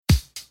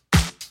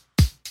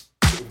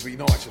would be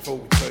nice if all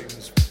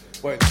teams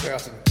went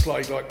out and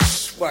played like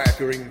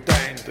swaggering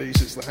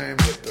dandies as the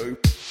Hamlet do.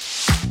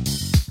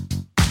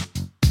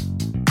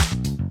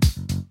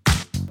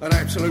 An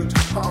absolute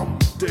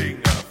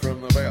humdinger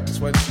from about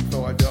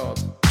 25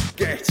 yards.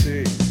 Get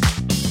in.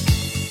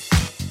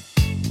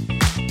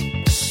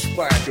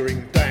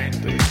 Swaggering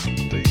dandies.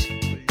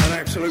 An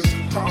absolute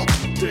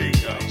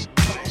humdinger.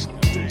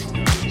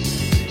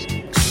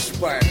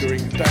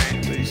 Swaggering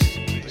dandies.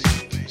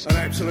 An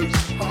absolute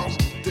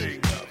humdinger.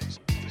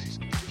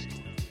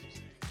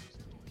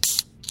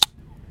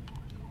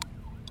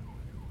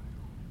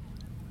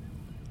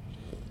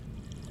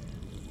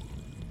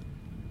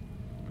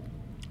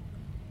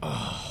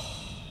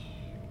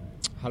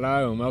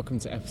 Hello and welcome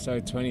to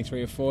episode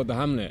 23 of Forward the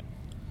Hamlet.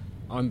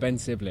 I'm Ben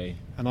Sibley.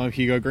 And I'm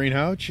Hugo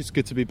Greenhalgh. It's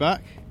good to be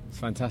back. It's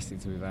fantastic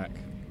to be back.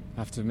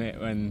 I have to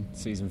admit, when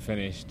season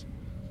finished,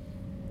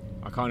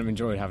 I kind of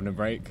enjoyed having a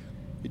break.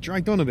 It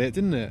dragged on a bit,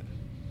 didn't it?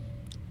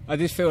 I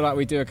did feel like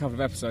we do a couple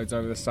of episodes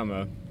over the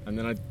summer, and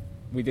then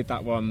we did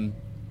that one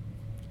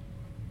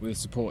with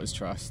Supporters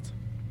Trust,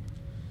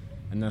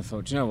 and then I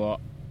thought, do you know what?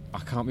 I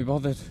can't be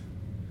bothered.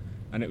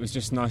 And it was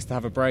just nice to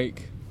have a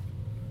break,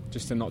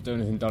 just to not do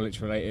anything Dulwich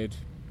related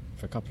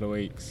for a couple of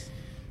weeks.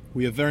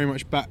 We are very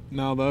much back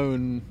now, though,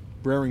 and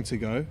raring to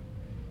go.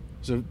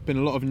 There's been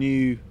a lot of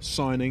new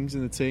signings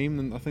in the team,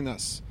 and I think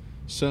that's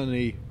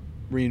certainly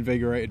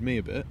reinvigorated me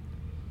a bit.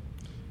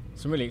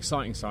 Some really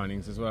exciting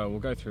signings as well.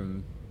 We'll go through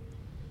them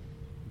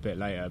a bit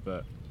later,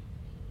 but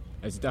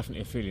there's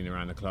definitely a feeling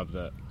around the club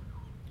that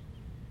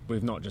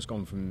we've not just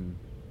gone from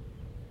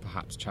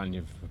perhaps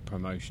challenging for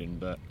promotion,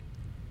 but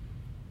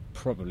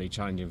probably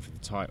challenging for the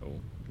title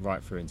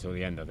right through until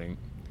the end. I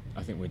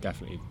think we're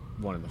definitely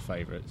one of the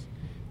favourites.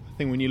 I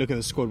think when you look at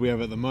the squad we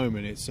have at the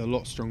moment, it's a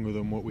lot stronger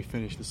than what we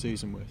finished the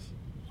season with.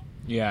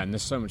 Yeah, and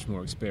there's so much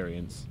more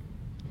experience.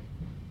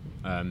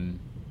 But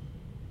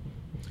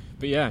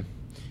yeah,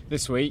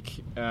 this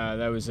week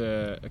there was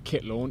a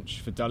kit launch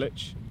for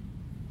Dulwich,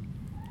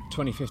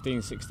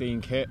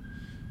 2015-16 kit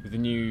with the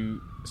new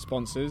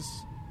sponsors,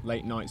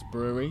 Late Nights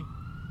Brewery.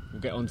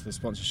 We'll get onto the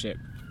sponsorship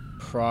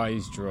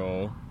prize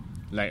draw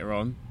later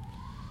on,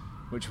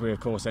 which we of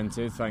course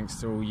entered thanks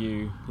to all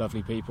you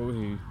lovely people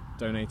who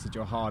donated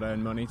your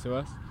hard-earned money to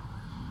us.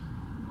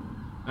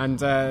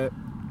 And at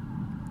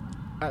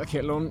the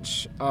kit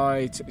launch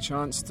I took the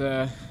chance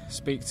to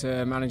speak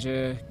to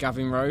manager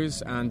Gavin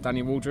Rose and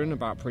Danny Waldron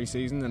about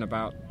pre-season and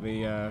about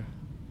the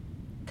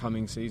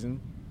coming season,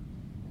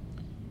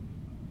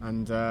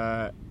 and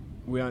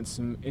we learned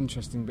some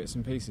interesting bits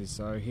and pieces.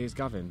 So here's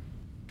Gavin.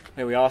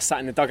 Here we are, sat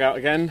in the dugout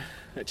again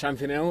at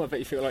Champion Hill. I bet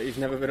you feel like you've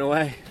never been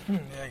away. Yeah,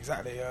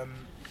 exactly.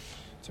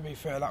 To be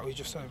fair, like we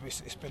just said,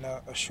 it's been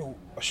a short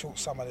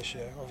summer this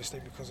year, obviously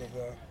because of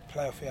the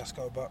playoff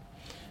fiasco. But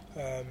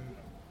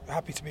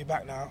happy to be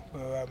back now.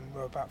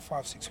 We're about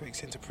 5-6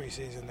 weeks into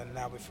pre-season, and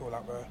now we feel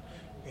like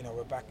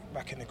we're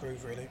back in the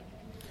groove really.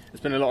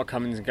 There's been a lot of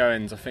comings and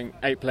goings. I think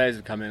 8 players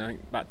have come in. I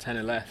think about 10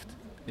 are left.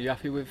 Are you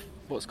happy with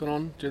what's gone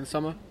on during the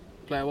summer,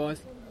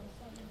 player-wise?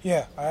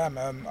 Yeah, I am.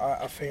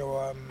 I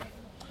feel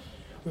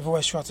we've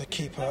always tried to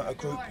keep a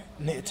group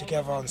knitted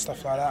together and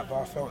stuff like that, but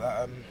I felt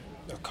that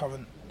the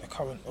current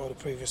or the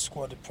previous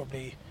squad had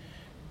probably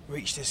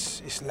reached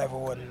this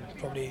level, and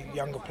probably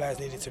younger players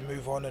needed to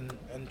move on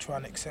and try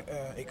and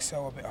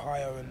excel a bit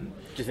higher. And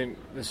do you think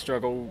the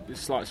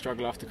slight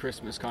struggle after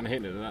Christmas kind of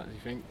hinted at that, do you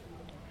think?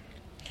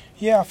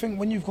 Yeah, I think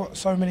when you've got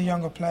so many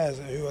younger players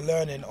who are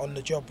learning on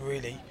the job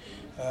really,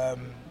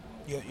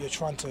 you're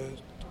trying to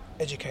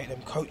educate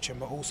them, coach them,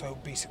 but also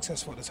be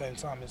successful at the same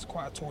time. It's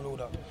quite a tall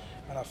order,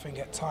 and I think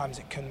at times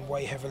it can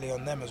weigh heavily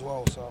on them as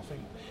well. So I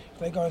think if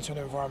they go into an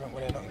environment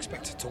where they're not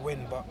expected to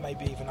win, but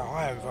maybe even a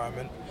higher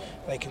environment,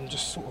 they can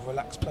just sort of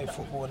relax, play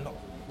football, and not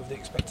with the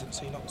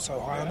expectancy not so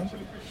high on them.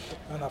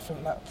 And I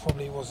think that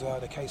probably was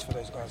the case for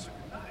those guys.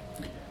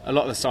 A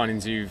lot of the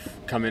signings you've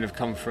come in have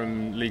come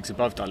from leagues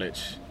above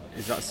Dulwich.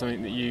 Is that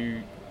something that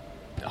you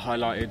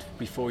highlighted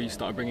before you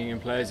started bringing in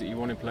players, that you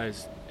wanted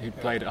players who'd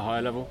played at a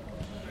higher level?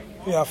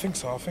 Yeah, I think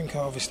so. I think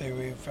obviously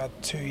we've had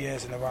 2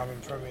 years in the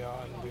Ryman Premier,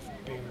 and we've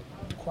been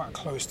quite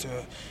close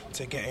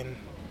to getting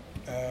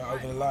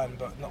over the line,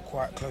 but not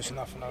quite close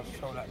enough, and I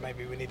felt like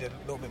maybe we needed a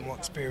little bit more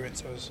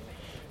experience. There was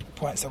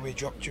points that we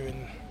dropped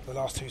during the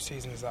last 2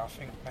 seasons that I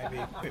think maybe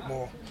a bit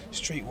more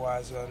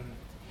streetwise and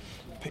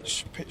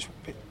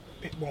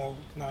bit more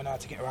knowing how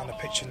to get around the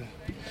pitch, and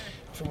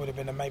I think would have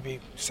been maybe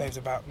saved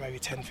about maybe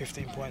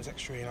 10-15 points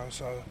extra,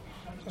 so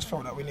I just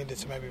felt that we needed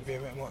to maybe be a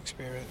bit more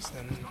experienced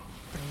and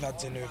bring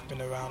lads in who have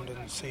been around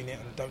and seen it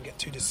and don't get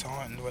too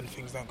disheartened when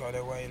things don't go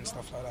their way and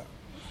stuff like that.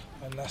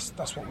 And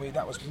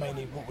that was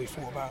mainly what we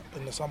thought about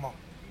in the summer.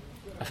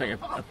 I think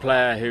a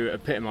player who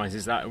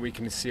epitomises that, we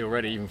can see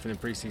already even from the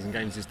pre-season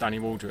games, is Danny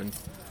Waldron,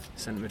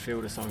 centre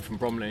midfielder signed from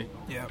Bromley.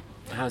 Yeah.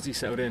 How's he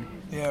settled in?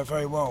 Yeah,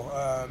 very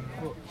well.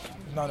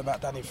 We've known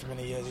about Danny for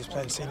many years. He's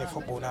playing senior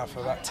football now for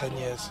about 10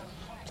 years.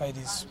 Played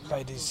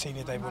his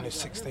senior debut when he was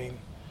 16.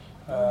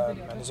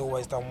 and he's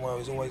always done well.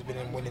 He's always been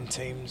in winning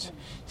teams.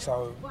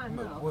 So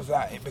with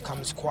that, it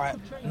becomes quite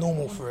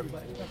normal for him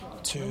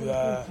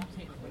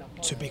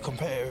to be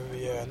competitive every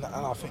year, and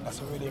I think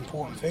that's a really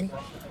important thing.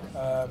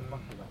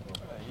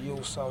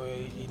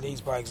 He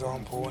leads by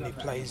example, and he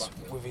plays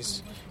with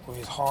his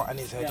heart and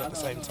his head at the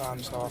same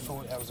time. So I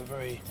thought that was a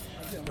very,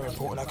 very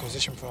important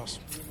acquisition for us.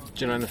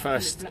 Do you know, in the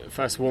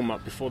first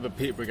warm-up before the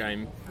Peterborough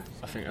game,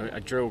 I think a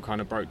drill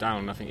kind of broke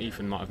down. I think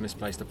Ethan might have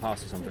misplaced a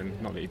pass or something.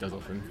 Not that he does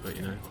often, but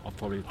I've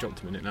probably dropped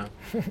him in it now.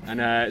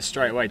 And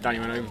straight away, Danny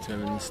went over to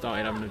him and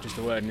started having just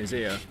a word in his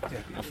ear. Yeah.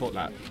 I thought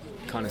that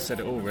kind of said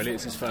it all, really.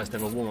 It's his first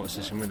ever warm-up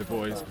session with the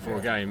boys before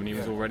a game, and he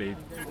was already.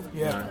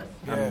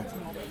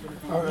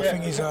 I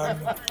think he's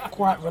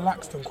quite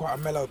relaxed and quite a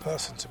mellow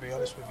person, to be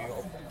honest with you.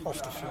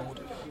 Off the field,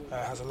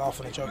 has a laugh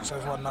and a joke, so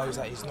everyone knows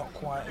that he's not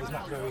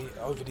very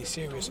overly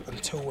serious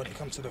until when it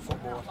comes to the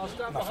football.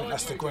 And I think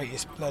that's the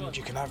greatest blend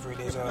you can have,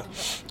 really, as a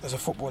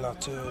footballer,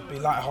 to be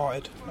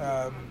light-hearted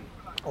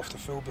off the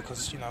field,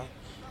 because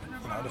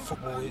the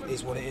football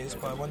is what it is.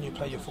 But when you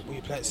play your football,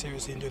 you play it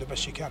seriously and do the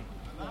best you can.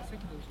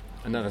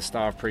 Another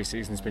star of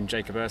pre-season has been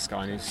Jacob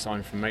Erskine, who's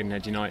signed from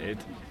Maidenhead United.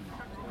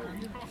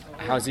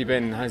 How's he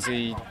been? Has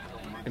he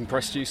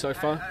impressed you so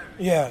far?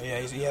 Yeah,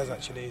 he has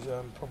actually. He's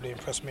probably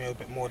impressed me a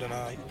bit more than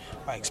I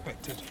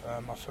expected.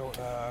 I felt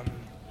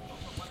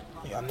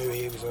I knew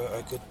he was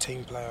a good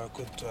team player, a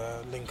good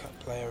link-up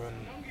player,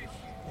 and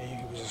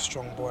he was a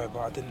strong boy, but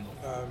I didn't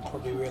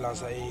probably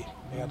realise that he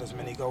had as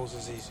many goals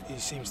as he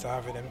seems to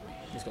have in him.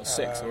 He's got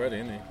 6 already,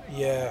 hasn't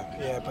he?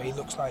 Yeah, but he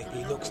looks like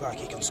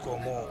he can score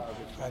more,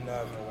 and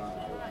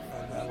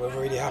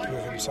we're really happy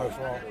with him so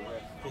far.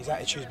 His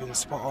attitude's been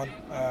spot on.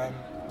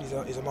 He's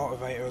a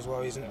motivator as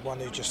well. He isn't one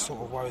who just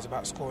sort of worries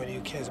about scoring. He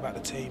cares about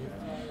the team.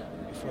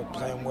 If we're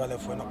playing well,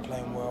 if we're not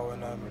playing well,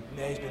 and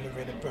he's been a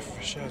really breath of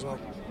fresh air as well.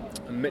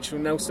 And Mitchell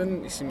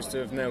Nelson, he seems to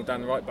have nailed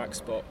down the right back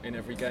spot in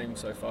every game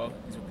so far.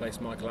 He's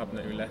replaced Michael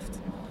Abnett, who left.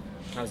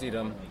 How's he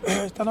done?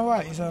 He's done all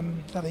right. He's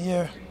done a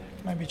year,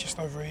 maybe just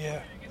over a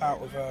year, out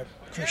with a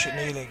cruciate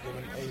knee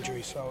ligament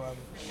injury. So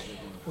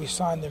we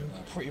signed him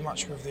pretty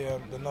much with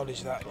the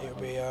knowledge that it'll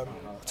be a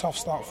tough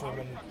start for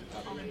him,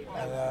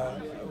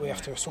 and we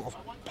have to sort of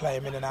play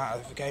him in and out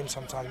of the game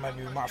sometimes.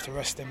 Maybe we might have to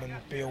rest him and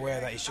be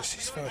aware that he's just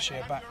his first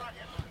year back.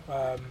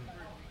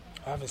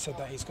 Having said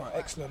that, he's an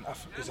excellent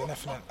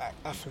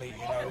athlete.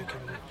 He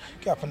can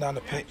get up and down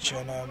the pitch,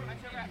 and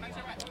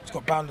he's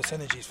got boundless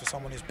energies for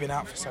someone who's been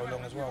out for so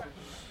long as well.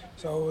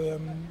 So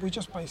we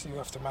just basically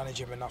have to manage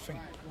him, and I think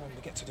when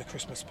we get to the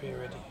Christmas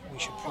period, we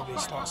should probably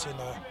start seeing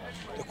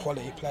the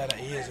quality player that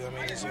he is. I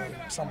mean, he's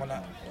someone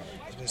that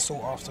has been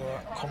sought after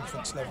at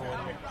conference level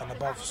and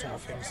above sort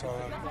of thing. So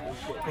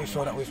we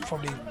feel that we've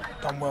probably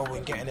done well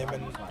in getting him,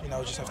 and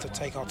just have to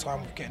take our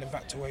time with getting him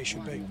back to where he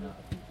should be.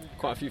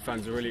 Quite a few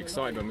fans were really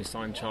excited when we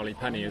signed Charlie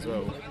Penny as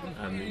well,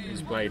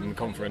 who's played in the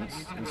conference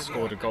and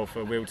scored a goal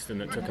for Wealdstone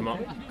that took him up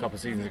a couple of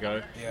seasons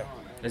ago. Yeah.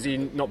 Has he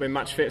not been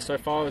match fit so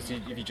far? Have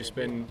you just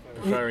been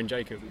preferring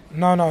Jacob?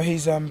 No,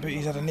 he's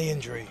had a knee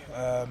injury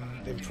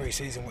in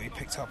pre-season, what he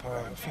picked up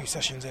a few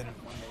sessions in.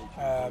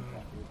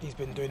 He's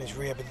been doing his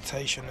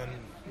rehabilitation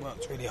and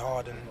worked really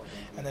hard,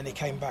 and then he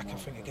came back, I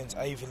think, against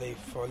Averley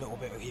for a little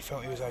bit. He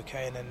felt he was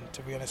okay, and then,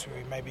 to be honest with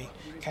you, maybe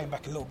came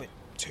back a little bit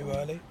too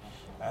early.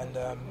 And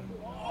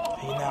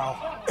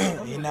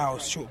he now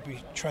should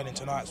be training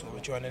tonight, so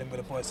we're joining in with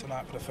the boys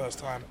tonight for the first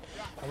time,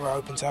 and we're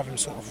hoping to have him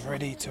sort of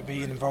ready to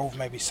be involved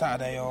maybe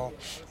Saturday or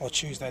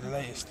Tuesday the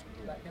latest.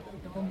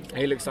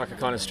 He looks like a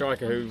kind of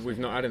striker who we've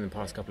not had in the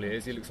past couple of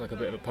years. He looks like a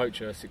bit of a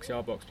poacher, a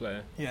 6-yard box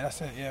player. Yeah, that's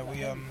it. Yeah,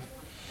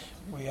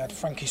 we had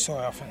Frankie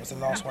Sawyer, I think, was the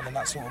last one in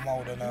that sort of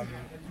mould, and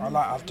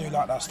I do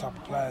like those type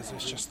of players.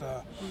 It's just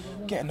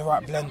getting the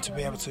right blend to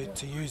be able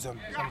to use them.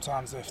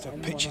 Sometimes if the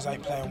pitches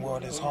ain't playing well,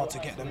 it's hard to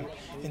get them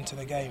into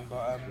the game.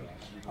 But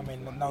I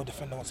mean, no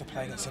defender wants to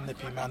play against a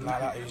nippy man like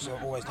that who's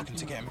always looking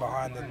to get him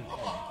behind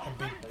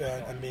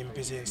and being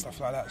busy and stuff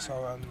like that.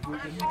 So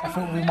I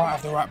think we might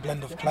have the right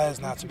blend of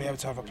players now to be able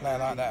to have a player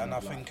like that, and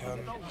I think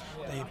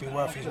that he'd be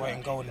worth his weight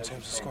in gold in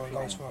terms of scoring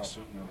goals for us.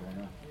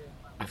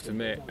 I have to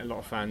admit, a lot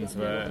of fans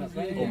were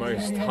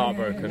almost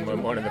heartbroken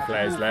when one of the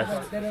players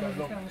left.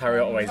 Harry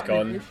Ottaway's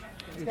gone.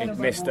 He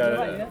missed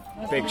a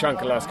big chunk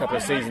of the last couple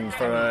of seasons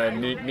from a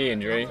knee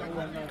injury,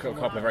 a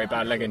couple of very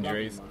bad leg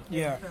injuries.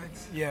 Yeah.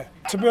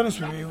 To be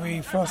honest with you,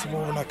 we first of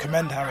all want to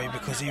commend Harry,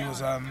 because he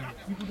was,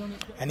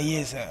 and he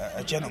is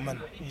a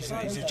gentleman. He's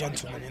a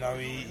gentleman,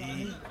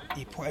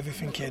 He put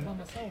everything in.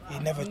 He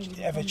never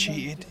ever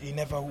cheated. He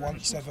never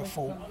once ever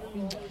thought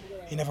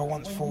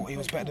he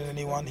was better than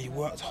anyone. He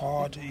worked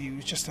hard. He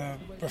was just a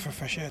breath of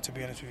fresh air, to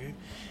be honest with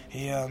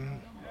you.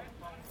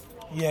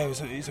 Yeah,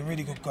 he's a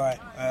really good guy.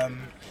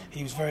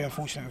 He was very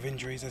unfortunate with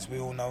injuries, as we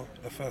all know.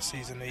 The first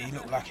season, he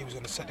looked like he was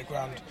going to set the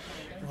ground.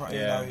 Right,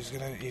 Yeah. he was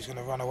going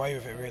to run away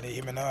with it, really.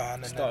 Him and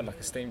Erhan. Started like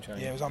a steam train.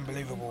 Yeah, it was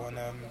unbelievable, and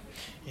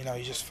you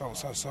just felt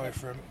so sorry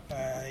for him.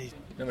 He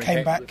Then we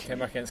came back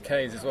against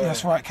Cays as well.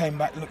 That's right, came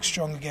back, looked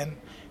strong again.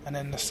 And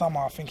then the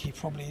summer, I think he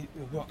probably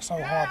worked so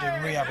hard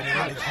in rehab and he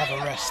wanted to have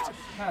a rest.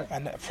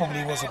 And it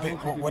probably was a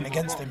bit what went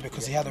against him,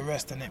 because he had a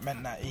rest and it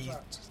meant that his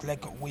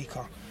leg got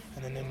weaker.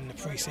 And then in the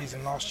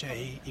pre-season last year,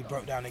 he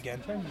broke down again,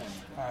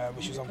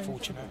 which was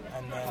unfortunate.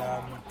 And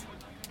then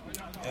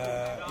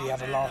he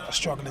had a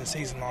struggling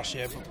season last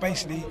year, but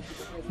basically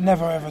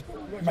never ever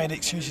made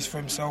excuses for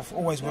himself,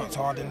 always worked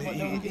hard, and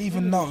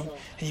even though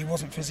he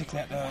wasn't physically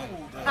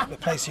at the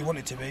place he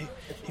wanted to be,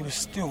 he was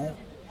still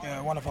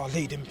one of our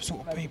leading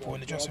sort of people in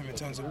the dressing room in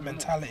terms of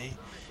mentality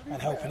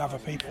and helping other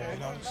people,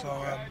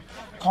 So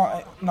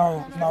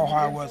no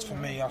higher words for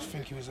me. I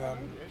think he was a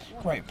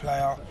great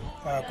player,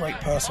 a great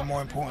person,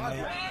 more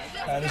importantly.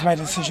 He's made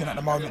a decision at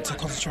the moment to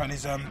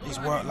concentrate on his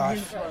work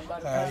life.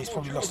 He's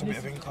probably lost a bit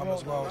of income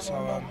as well,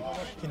 so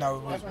we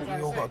all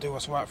got to do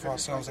what's right for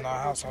ourselves in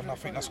our household, and I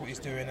think that's what he's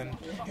doing, and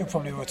he'll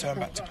probably return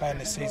back to playing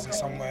this season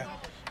somewhere.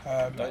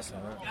 No,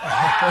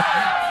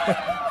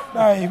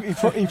 he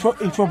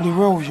probably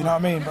will, you know what I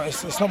mean? But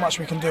it's not much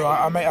we can do.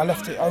 I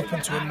left it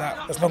open to him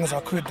that as long as I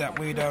could, that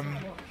we'd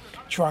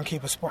try and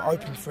keep a spot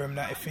open for him,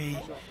 that if he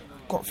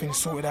got things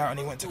sorted out and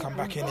he went to come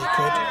back in, he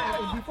could.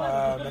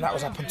 And that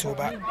was up until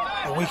about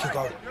a week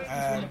ago.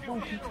 And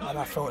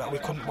I felt that we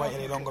couldn't wait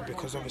any longer,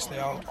 because obviously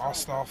our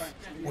staff,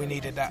 we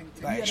needed that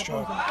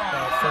extra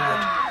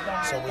forward.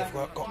 So we've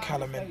got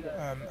Callum in,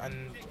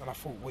 and I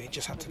thought we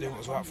just had to do what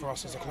was right for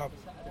us as a club.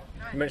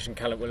 You mentioned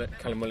Callum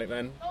Willock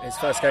then. His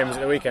first game was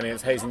at the weekend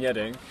against Hayes and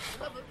Yedding.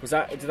 Did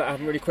that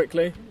happen really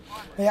quickly?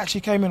 He actually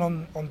came in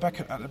at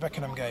the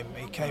Beckenham game.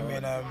 He came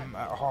in at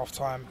half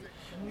time,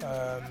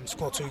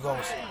 scored 2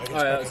 goals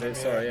against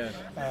Beckenham.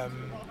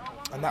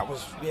 And that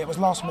was it was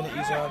last minute.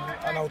 He's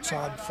an old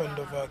time friend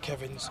of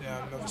Kevin's.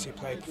 Obviously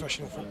played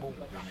professional football.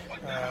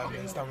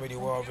 He's done really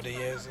well over the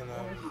years, and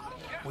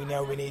we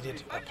know we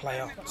needed a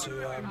player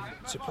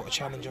to put a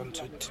challenge on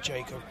to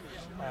Jacob.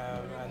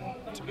 And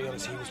to be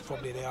honest, he was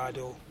probably the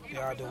ideal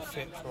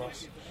fit for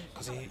us,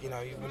 because you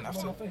wouldn't have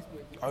to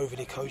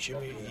overly coach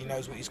him. He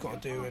knows what he's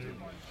got to do, and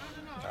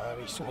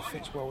he sort of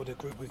fits well with the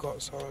group we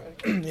got. So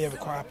yeah, we're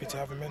quite happy to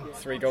have him in.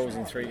 3 goals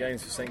in 3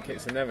 games for St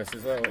Kitts and Nevis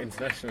as well,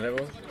 international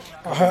level.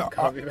 I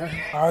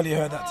only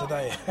heard that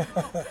today.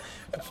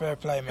 Fair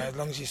play, man. As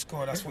long as you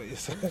score, that's what it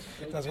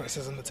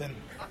says on the tin.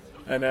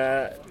 And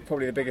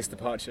probably the biggest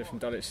departure from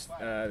Dulwich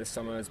this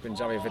summer has been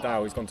Javier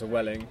Vidal. He's gone to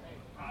Welling.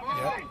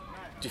 Yep.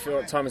 Do you feel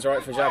like time is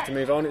right for Jav to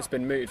move on? It's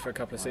been mooted for a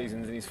couple of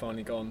seasons and he's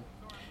finally gone.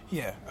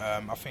 Yeah,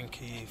 I think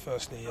he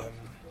firstly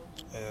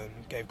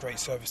gave great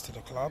service to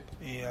the club.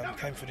 He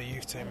came through the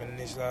youth team, and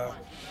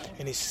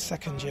in his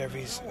second year of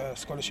his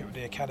scholarship with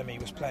the academy, he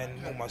was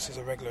playing almost as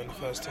a regular in the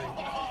first team,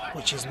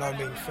 which is no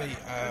mean feat.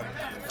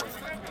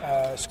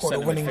 Scored a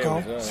winning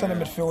goal. Centre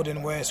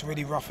midfielding, where it's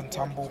really rough and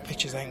tumble,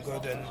 pitches ain't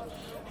good, and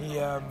he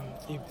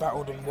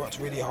battled and worked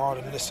really hard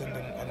and listened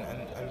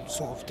and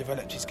sort of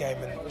developed his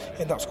game, and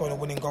ended up scoring a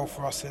winning goal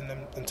for us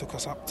and took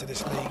us up to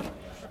this league.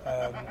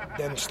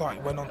 Then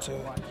went on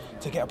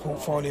to get a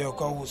portfolio of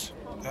goals,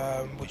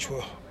 which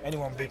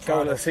anyone would be proud of.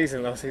 Goal of the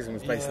season last season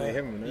was basically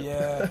him, wasn't it?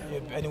 Yeah,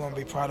 anyone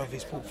would be proud of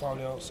his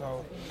portfolio.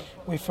 So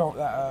we felt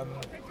that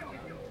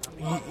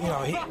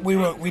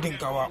we didn't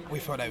go up. We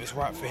felt that it was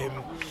right for him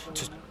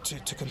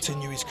to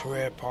continue his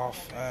career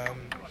path,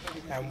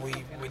 and we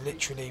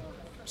literally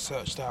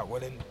searched out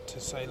Welling to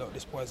say, look,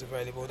 this boy's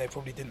available. They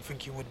probably didn't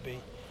think he would be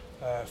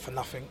for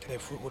nothing. They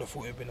would have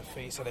thought it would have been a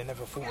fee, so they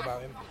never thought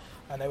about him.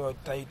 And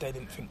they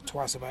didn't think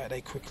twice about it.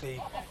 They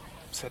quickly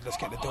said, let's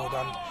get the deal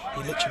done.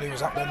 He literally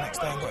was up there next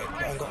day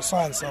and got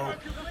signed.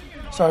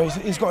 So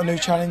he's got a new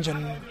challenge,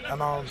 and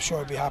I'm sure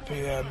he'll be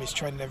happy. He's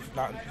training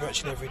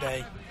virtually every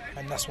day,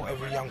 and that's what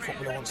every young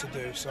footballer wants to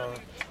do. So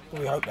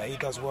we hope that he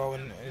does well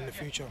in the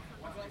future.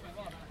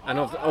 And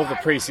of the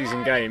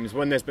pre-season games,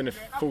 when there's been a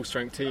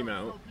full-strength team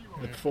out,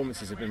 the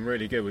performances have been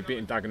really good. We've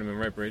beaten Dagenham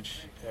and Redbridge.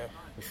 Yeah.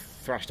 We've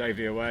thrashed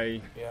Avery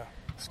away. Yeah.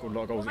 Scored a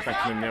lot of goals at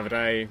Beckenham the other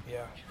day.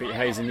 Yeah. Beat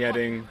Hayes and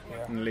Yedding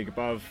in the league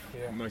above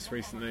most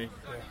recently.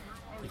 Yeah.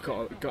 You've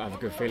got to have a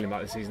good feeling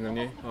about the season, haven't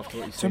you? After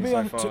what you've seen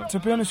so far. To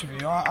be honest with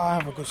you, I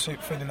have a good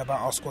feeling about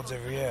our squads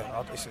every year.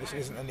 It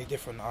isn't any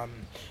different.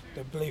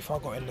 The belief I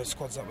got in the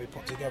squads that we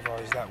put together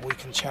is that we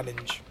can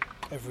challenge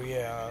every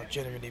year. I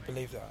genuinely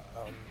believe that.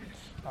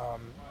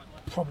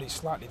 Probably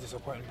slightly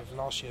disappointed with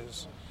last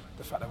year's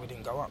the fact that we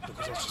didn't go up,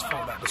 because I just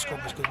felt that the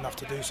squad was good enough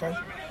to do so.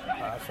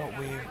 I felt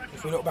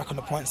if we look back on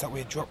the points that we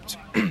had dropped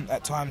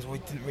at times, we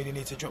didn't really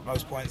need to drop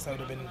those points. That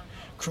would have been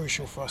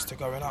crucial for us to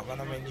going up.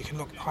 And I mean, you can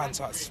look,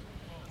 hindsight's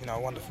a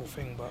wonderful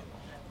thing, but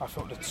I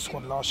felt the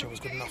squad last year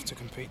was good enough to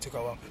compete to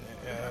go up.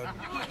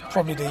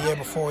 Probably the year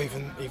before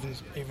even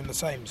the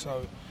same.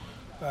 So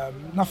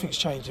nothing's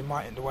changed in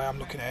the way I'm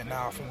looking at it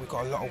now. I think we've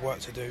got a lot of work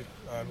to do.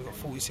 We've got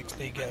 46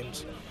 league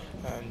games,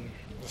 and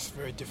It's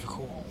very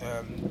difficult.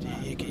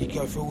 You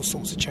go through all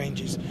sorts of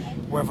changes,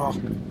 weather,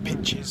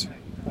 pitches,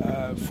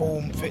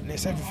 form,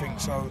 fitness, everything.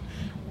 So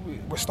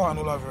we're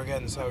starting all over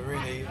again. So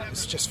really,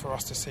 it's just for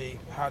us to see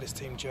how this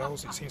team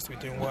gels. It seems to be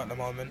doing work at the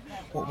moment.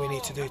 What we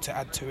need to do to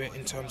add to it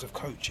in terms of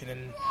coaching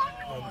and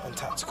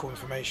tactical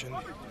information,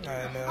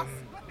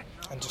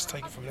 and just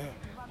take it from there.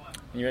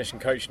 You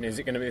mentioned coaching. Is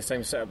it going to be the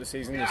same setup this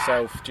season?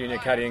 Yourself, Junior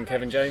Caddy and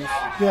Kevin James?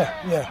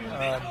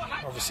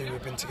 Yeah. Obviously,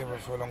 we've been together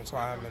for a long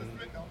time and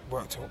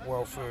worked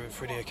well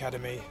through the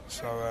academy.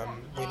 So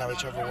we know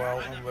each other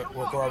well, and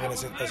we're growing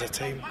as a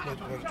team.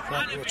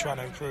 We're trying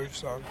to improve.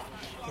 So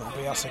it'll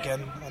be us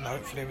again, and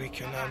hopefully we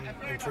can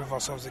improve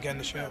ourselves again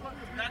this year.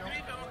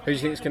 Who do you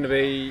think is going to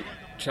be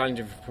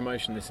challenging for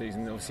promotion this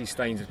season? Obviously,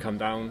 Staines have come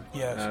down.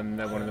 Yeah.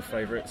 They're one of the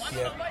favourites.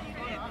 Yeah.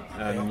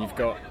 You've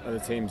got other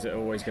teams that are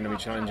always going to be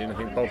challenging. I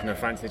think Bognor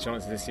fancy the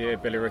chances this year.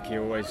 Billericay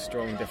are always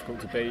strong,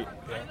 difficult to beat.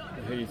 Yeah.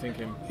 Who are you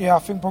thinking? Yeah, I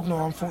think Bognor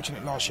were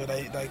unfortunate last year.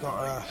 They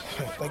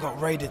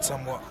got raided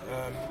somewhat,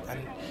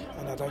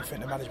 and I don't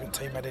think the management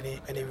team had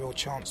any real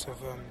chance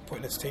of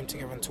putting this team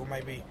together until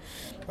maybe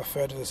a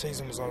third of the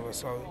season was over.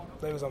 So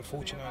they was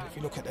unfortunate. And if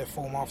you look at their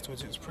form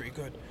afterwards, it was pretty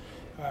good.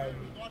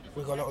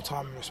 We've got a lot of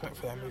time and respect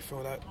for them. We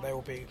feel that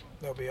they'll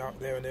be out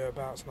there and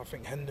thereabouts, and I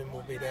think Hendon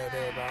will be there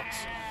thereabouts.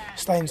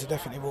 Staines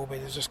definitely will be.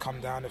 They've just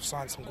come down. They've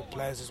signed some good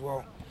players as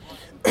well.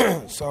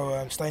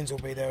 So Staines will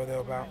be there or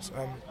thereabouts.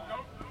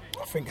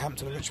 I think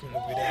Hampton and Richmond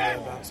will be there or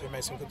thereabouts. They've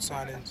made some good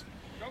signings,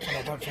 and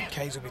I don't think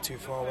Kays will be too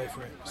far away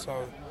from it.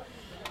 So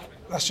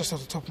that's just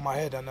off the top of my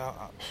head, and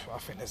I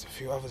think there's a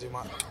few others who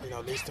might,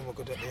 Leaston were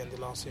good at the end of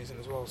last season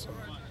as well. So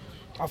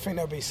I think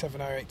there'll be 7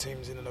 or 8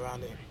 teams in and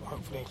around it,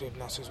 hopefully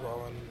including us as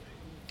well, and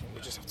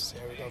we just have to see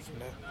how we go from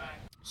there.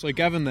 So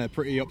Gavin, they're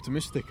pretty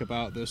optimistic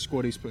about the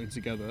squad he's putting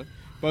together.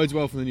 Bodes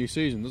well for the new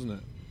season, doesn't it?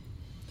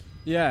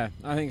 Yeah,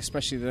 I think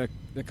especially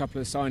the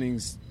couple of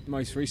signings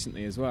most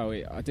recently as well.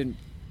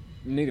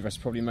 Neither of us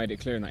probably made it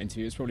clear in that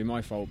interview. It's probably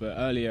my fault, but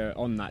earlier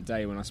on that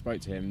day when I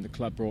spoke to him, the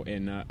club brought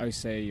in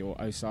Osei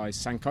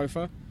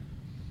Sankofa,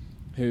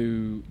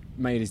 who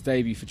made his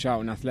debut for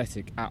Charlton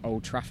Athletic at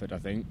Old Trafford, I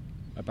think,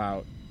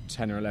 about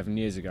 10 or 11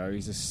 years ago.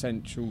 He's a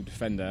central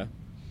defender,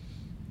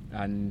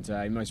 and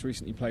he most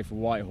recently played for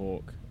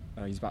Whitehawk.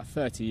 He's about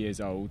 30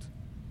 years old.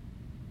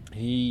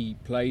 He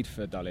played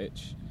for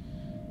Dulwich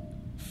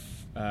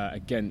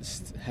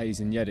against Hayes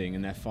and Yedding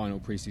in their final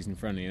pre-season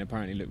friendly, and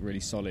apparently looked really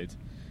solid.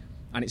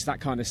 And it's that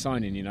kind of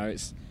signing,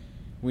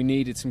 we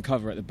needed some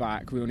cover at the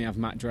back. We only have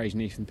Matt Drage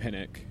and Ethan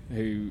Pinnock,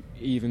 who,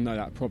 even though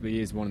that probably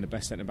is one of the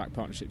best centre-back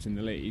partnerships in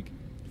the league,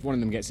 if one of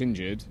them gets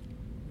injured,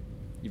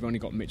 you've only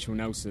got Mitchell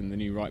Nelson, the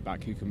new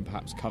right-back, who can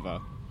perhaps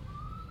cover.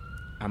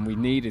 And we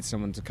needed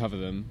someone to cover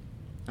them.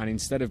 And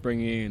instead of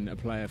bringing in a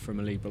player from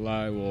a league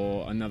below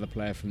or another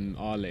player from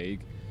our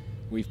league,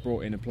 we've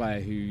brought in a player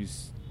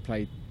who's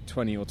played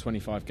 20 or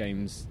 25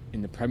 games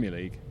in the Premier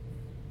League.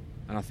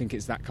 And I think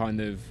it's that kind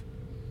of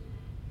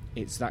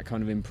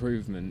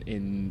improvement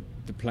in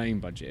the playing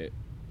budget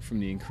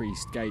from the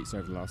increased gates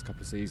over the last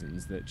couple of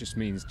seasons that just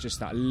means just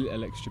that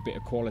little extra bit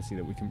of quality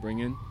that we can bring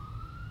in.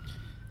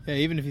 Yeah,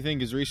 even if you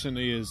think as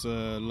recently as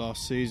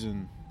last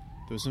season,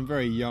 there were some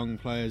very young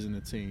players in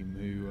the team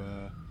who,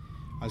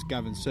 as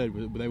Gavin said,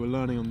 they were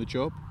learning on the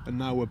job, and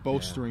now we're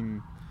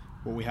bolstering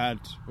what we had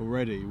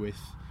already with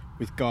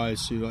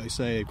guys who, like you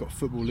say, have got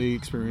Football League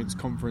experience,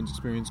 Conference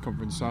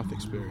South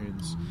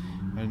experience,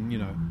 and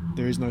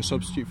there is no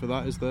substitute for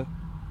that, is there?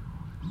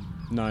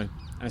 No,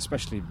 and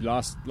especially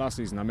last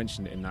season, I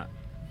mentioned it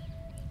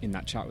in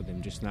that chat with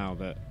him just now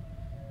that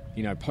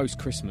post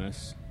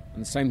Christmas,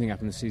 and the same thing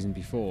happened the season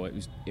before.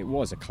 It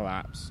was a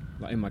collapse.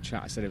 Like in my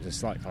chat, I said it was a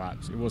slight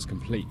collapse. It was a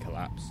complete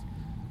collapse.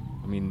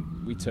 I mean,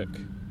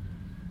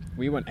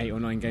 we went 8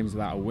 or 9 games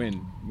without a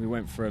win. We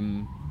went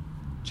from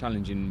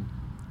challenging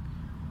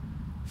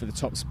for the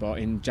top spot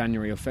in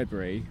January or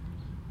February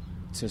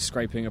to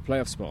scraping a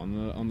playoff spot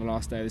on the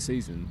last day of the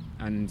season.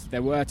 And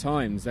there were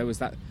times, there was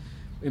that,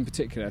 in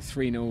particular,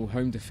 3-0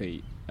 home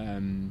defeat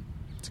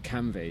to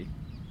Canvey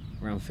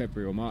around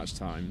February or March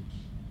time.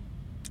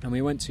 And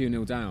we went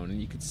 2-0 down,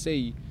 and you could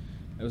see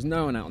there was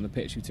no one out on the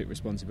pitch who took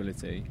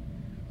responsibility.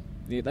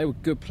 They were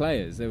good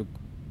players. They were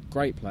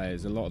great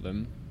players, a lot of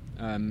them.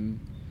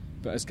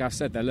 But as Gav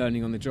said, they're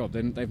learning on the job.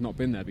 They've not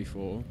been there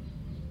before.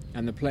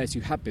 And the players who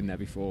had been there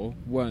before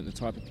weren't the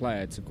type of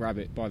player to grab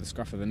it by the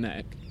scruff of the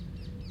neck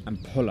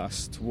and pull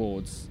us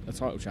towards a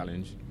title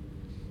challenge.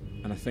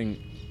 And I think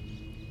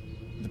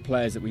the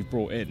players that we've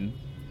brought in,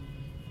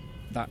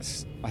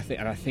 I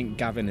think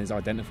Gavin has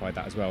identified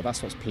that as well.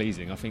 That's what's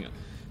pleasing. I think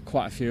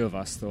quite a few of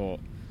us thought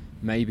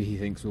maybe he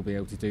thinks we'll be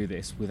able to do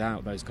this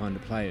without those kind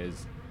of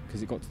players,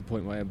 because it got to the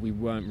point where we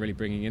weren't really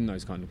bringing in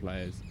those kind of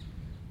players.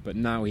 But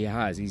now he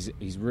has.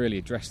 He's really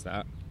addressed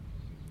that,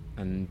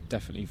 and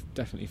definitely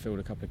filled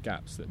a couple of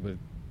gaps that were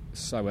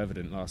so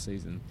evident last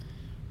season.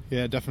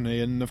 Yeah,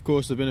 definitely. And of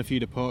course, there have been a few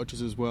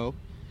departures as well.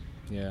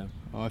 Yeah,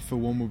 I for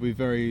one would be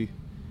very,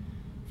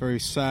 very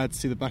sad to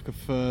see the back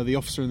of the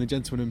officer and the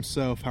gentleman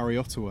himself, Harry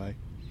Ottaway.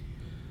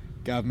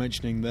 Gav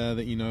mentioning there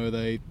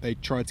that they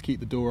tried to keep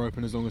the door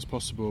open as long as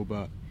possible,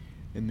 but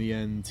in the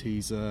end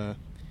he's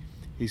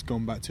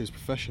gone back to his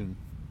profession.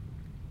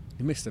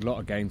 He missed a lot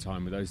of game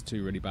time with those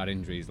 2 really bad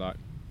injuries, like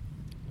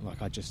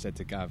I just said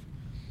to Gav,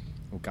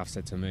 or Gav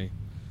said to me.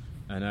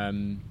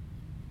 And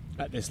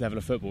at this level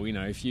of football,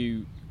 if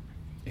you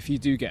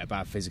do get a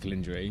bad physical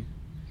injury,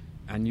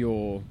 and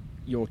your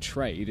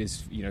trade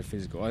is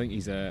physical, I think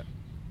he's a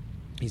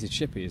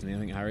chippy, isn't he? I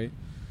think Harry,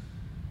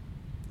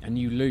 and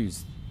you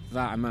lose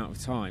that amount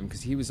of time,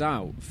 because he was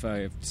out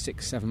for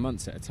 6-7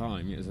 months at a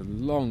time. It was a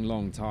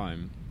long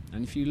time,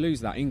 and if you lose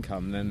that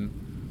income, then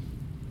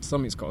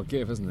something's got to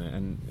give, hasn't it?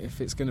 And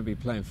if it's going to be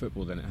playing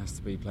football, then it has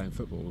to be playing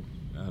football.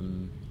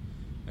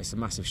 It's a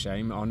massive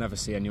shame. I'll never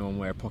see anyone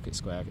wear a pocket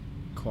square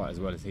quite as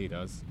well as he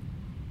does.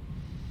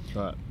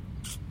 But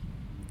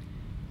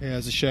yeah,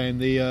 it's a shame.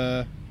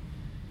 The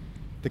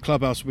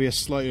clubhouse will be a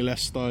slightly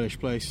less stylish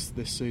place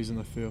this season,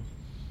 I feel.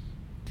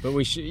 But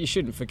you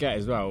shouldn't forget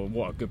as well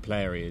what a good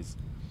player he is.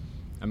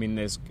 I mean,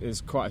 there's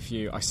quite a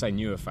few, I say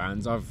newer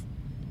fans. I've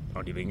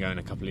only been going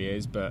a couple of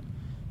years, but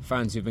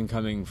fans who've been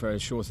coming for a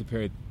shorter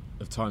period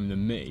of time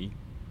than me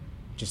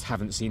just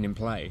haven't seen him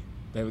play.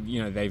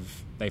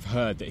 They've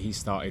heard that he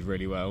started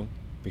really well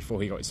before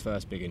he got his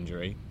first big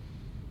injury.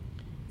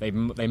 They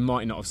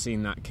might not have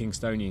seen that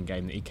Kingstonian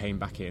game that he came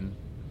back in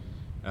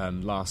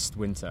last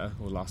winter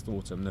or last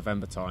autumn,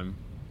 November time,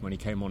 when he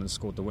came on and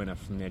scored the winner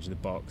from the edge of the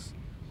box.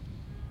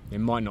 They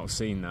might not have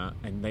seen that,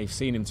 and they've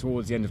seen him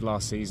towards the end of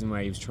last season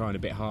where he was trying a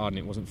bit hard and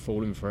it wasn't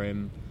falling for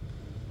him.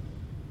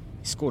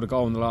 He scored a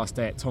goal on the last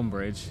day at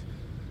Tonbridge.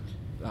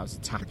 That was a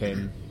tap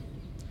in.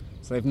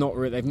 So they've not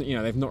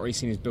really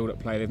seen his build-up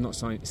play. They've not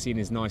seen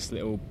his nice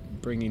little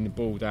bringing the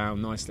ball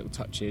down, nice little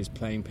touches,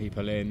 playing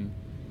people in.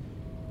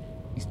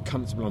 He's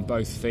comfortable on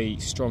both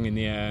feet, strong in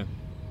the air.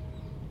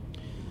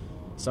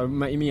 So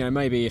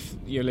maybe if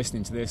you're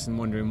listening to this and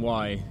wondering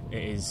why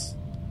it is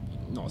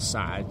not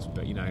sad,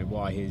 but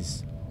why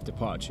his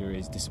departure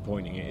is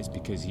disappointing, it is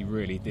because he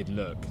really did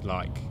look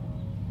like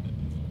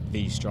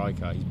the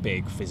striker. He's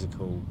big,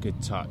 physical,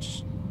 good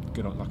touch,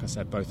 good on, like I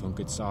said, both on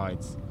good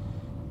sides.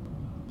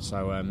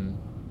 So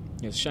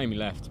it's a shame he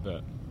left,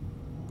 but.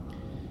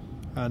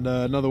 And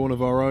another one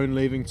of our own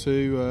leaving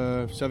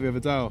too, Xavier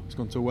Vidal. He's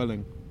gone to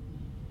Welling.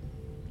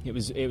 It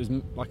was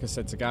like I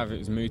said to Gav, it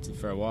was mooted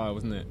for a while,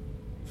 wasn't it?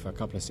 For a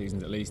couple of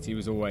seasons at least. He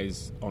was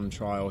always on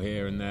trial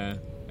here and there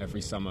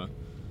every summer.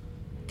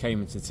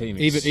 Came into the team.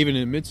 Even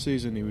in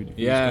mid-season, he was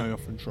going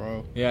off on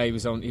trial. Yeah, he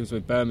was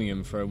with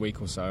Birmingham for a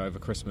week or so over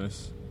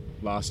Christmas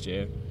last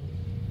year,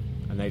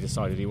 and they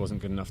decided he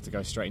wasn't good enough to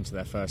go straight into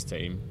their first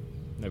team.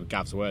 They were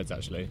Gav's words,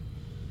 actually.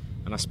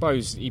 And I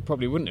suppose he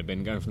probably wouldn't have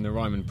been going from the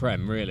Ryman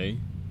Prem, really.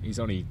 He's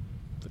only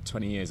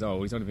 20 years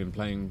old. He's only been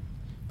playing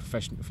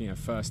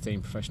first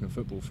team professional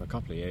football for a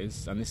couple of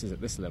years, and this is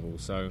at this level.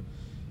 So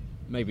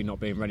maybe not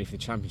being ready for the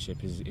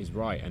Championship is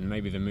right, and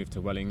maybe the move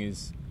to Welling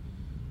is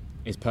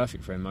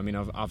perfect for him. I mean,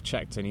 I've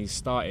checked, and he's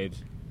started,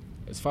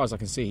 as far as I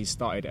can see, he's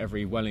started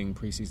every Welling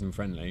pre-season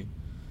friendly.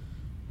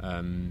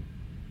 And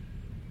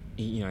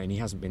he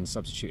hasn't been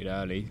substituted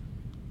early.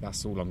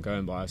 That's all I'm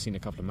going by. I've seen a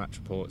couple of match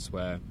reports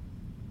where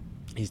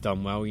he's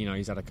done well.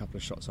 He's had a couple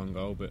of shots on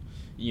goal, but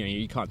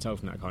you can't tell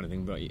from that kind of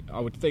thing. But I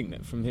would think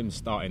that from him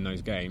starting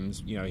those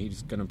games,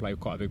 he's going to play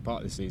quite a big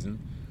part this season.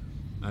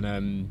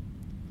 And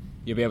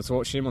you'll be able to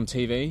watch him on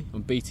TV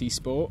on BT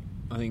Sport.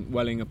 I think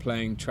Welling are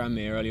playing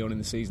Tranmere early on in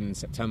the season in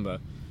September.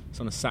 It's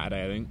on a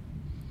Saturday, I think.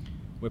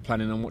 We're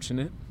planning on watching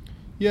it.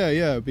 Yeah,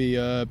 it'd be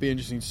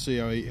interesting to see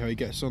how he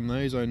gets on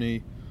there. He's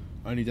only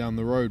down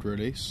the road,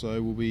 really.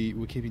 So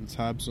we're keeping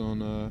tabs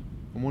on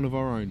one of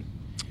our own.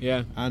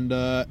 Yeah. And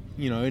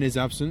in his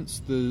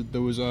absence,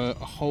 there was a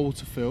hole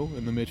to fill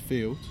in the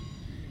midfield,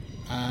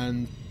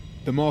 and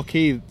the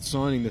marquee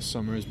signing this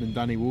summer has been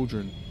Danny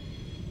Waldron.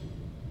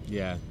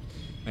 Yeah,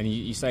 and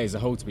you say there's a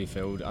hole to be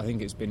filled. I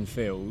think it's been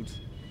filled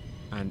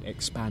and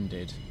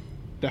expanded.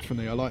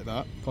 Definitely, I like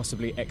that.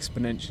 Possibly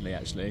exponentially,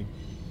 actually.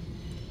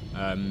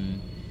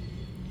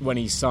 When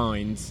he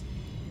signed,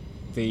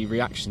 the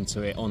reaction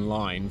to it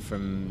online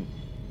from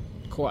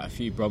quite a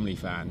few Bromley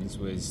fans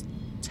was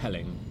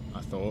telling,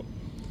 I thought.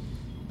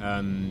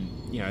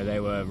 They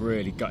were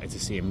really gutted to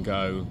see him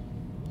go.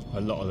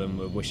 A lot of them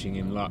were wishing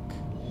him luck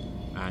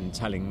and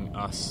telling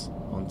us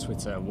on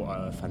Twitter what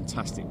a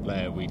fantastic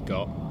player we'd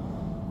got,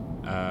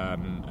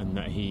 and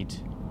that he'd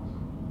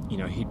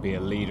be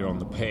a leader on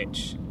the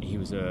pitch. He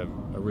was a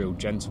real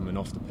gentleman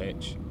off the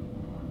pitch,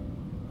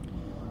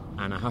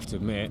 and I have to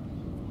admit,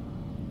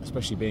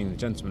 especially being the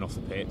gentleman off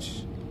the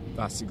pitch,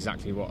 that's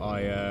exactly what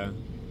I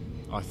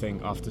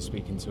think after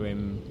speaking to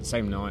him the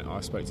same night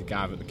I spoke to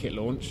Gav at the kit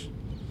launch.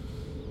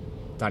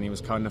 Danny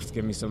was kind enough to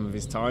give me some of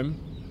his time,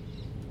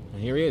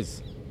 and here he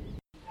is.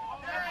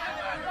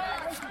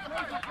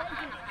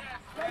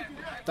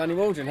 Danny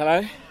Waldron,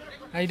 hello.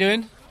 How you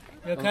doing?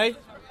 You okay?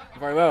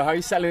 Very well. How are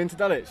you settling into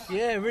Dulwich?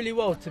 Yeah, really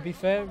well, to be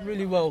fair,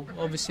 really well.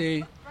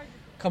 Obviously,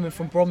 coming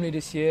from Bromley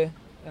this year,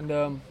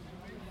 and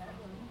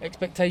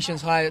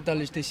expectations high at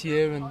Dulwich this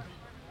year, and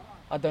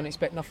I don't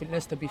expect nothing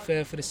less, to be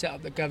fair, for the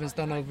setup that Gavin's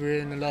done over here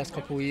in the last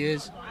couple of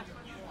years.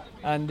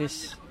 And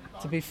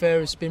to be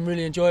fair, it's been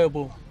really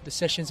enjoyable. The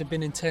sessions have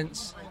been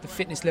intense, the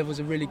fitness levels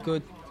are really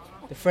good,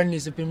 the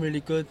friendlies have been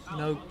really good,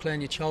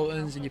 playing your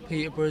Charltons and your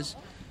Peterboroughs,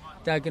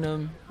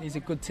 Dagenham. These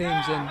are good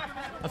teams, and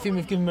I think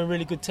we've given them a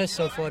really good test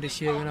so far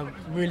this year, and I'm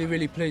really,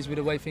 really pleased with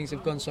the way things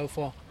have gone so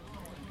far.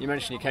 You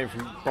mentioned you came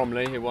from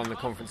Bromley, who won the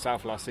Conference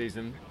South last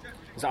season.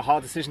 Was that a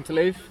hard decision to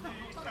leave?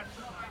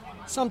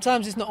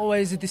 Sometimes it's not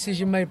always a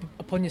decision made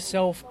upon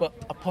yourself, but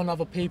upon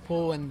other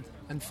people and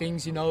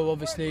things,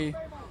 obviously.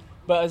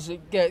 But as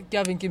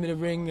Gavin gave me the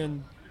ring,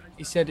 and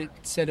he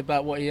said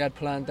about what he had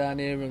planned down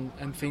here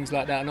and things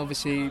like that. And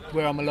obviously,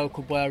 where I'm a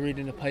local boy, I read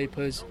in the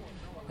papers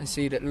and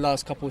see that the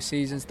last couple of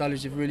seasons,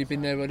 Dulwich have really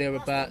been there or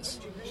thereabouts.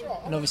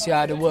 And obviously,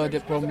 I had a word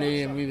at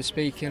Bromley, and we were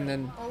speaking,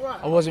 and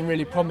I wasn't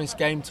really promised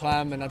game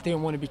time, and I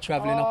didn't want to be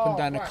travelling up and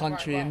down the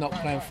country and not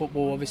playing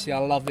football. Obviously, I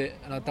love it,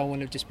 and I don't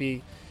want to just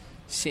be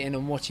sitting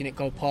and watching it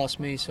go past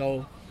me.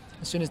 So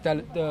as soon as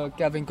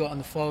Gavin got on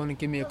the phone and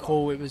gave me a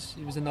call, it was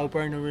a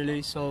no-brainer,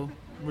 really. So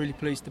I'm really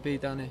pleased to be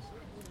down here.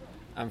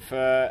 And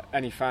for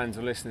any fans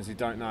or listeners who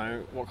don't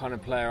know, what kind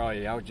of player are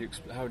you? How would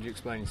you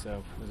explain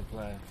yourself as a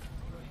player?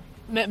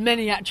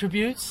 Many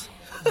attributes.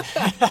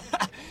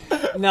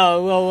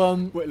 No, well,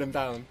 whittle them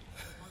down.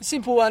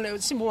 Simple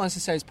ones to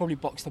say is probably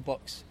box to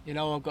box. I've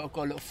got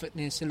a little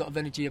fitness, a lot of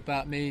energy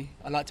about me.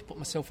 I like to put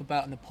myself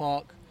about in the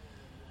park.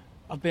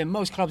 I've been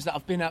most clubs that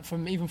I've been at,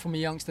 even from a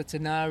youngster to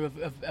now,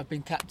 I've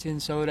been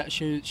captain, so that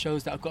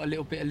shows that I've got a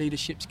little bit of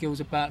leadership skills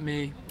about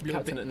me.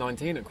 Captain at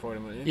 19 at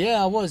Croydon, weren't you?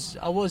 Yeah, I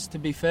was to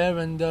be fair,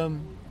 and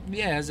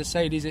as I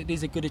say,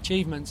 these are good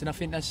achievements, and I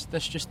think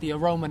that's just the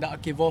aroma that I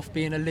give off,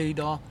 being a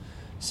leader,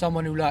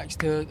 someone who likes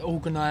to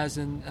organise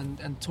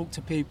and talk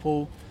to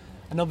people.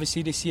 And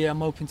obviously this year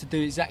I'm hoping to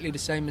do exactly the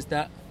same as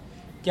that.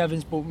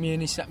 Gavin's brought me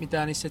in, he sat me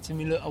down, he said to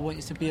me, look, I want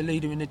you to be a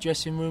leader in the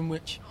dressing room,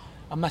 which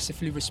I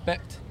massively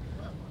respect.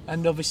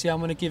 And obviously I'm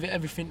going to give it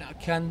everything that I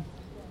can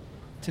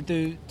to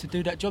do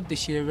that job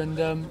this year. And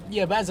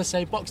but as I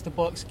say, box to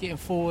box, getting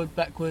forward,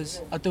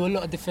 backwards. I do a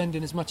lot of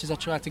defending as much as I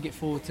try to get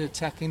forward to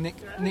attack and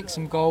nick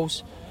some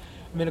goals.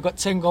 I mean, I got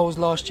 10 goals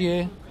last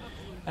year,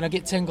 and I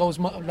get 10 goals,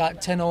 like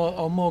 10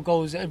 or more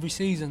goals every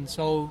season.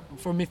 So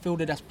for a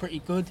midfielder, that's pretty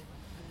good.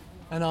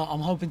 And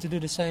I'm hoping to do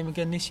the same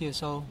again this year.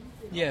 So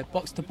yeah,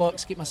 box to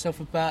box, get myself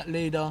about,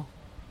 leader.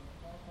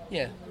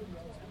 Yeah.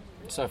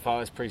 So far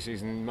this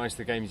pre-season, most of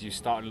the games you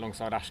started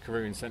alongside Ash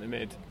Carew in centre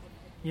mid.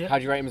 Yeah. How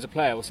do you rate him as a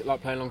player? What's it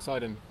like playing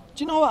alongside him?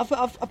 Do you know what?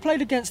 I've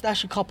played against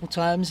Ash a couple of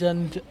times,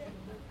 and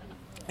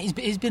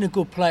he's been a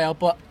good player.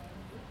 But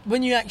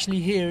when you actually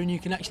hear and you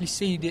can actually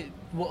see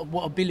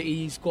what ability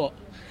he's got,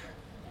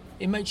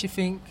 it makes you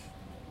think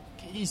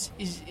he's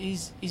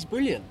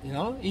brilliant.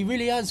 He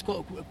really has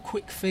got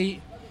quick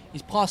feet.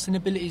 His passing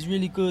ability is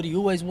really good. He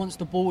always wants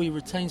the ball. He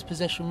retains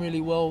possession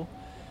really well.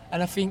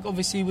 And I think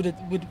obviously with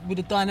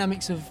the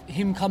dynamics of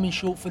him coming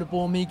short for the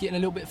ball, me getting a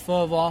little bit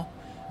further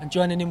and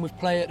joining in with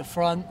play at the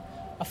front,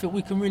 I think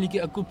we can really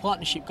get a good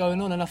partnership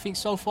going on. And I think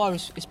so far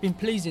it's been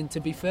pleasing,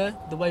 to be fair,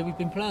 the way we've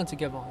been playing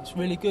together. It's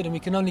really good, and we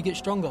can only get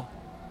stronger.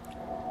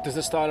 Does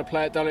the style of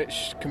play at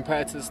Dulwich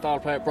compare to the style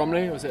of play at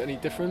Bromley, or is it any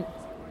different?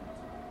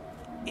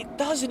 It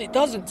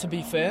doesn't, to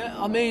be fair.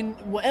 I mean,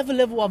 whatever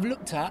level I've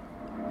looked at,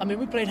 I mean,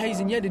 we played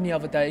Hayes and Yeading the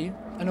other day,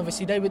 and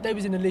obviously they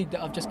was in the league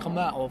that I've just come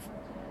out of.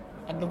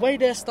 And the way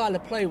their style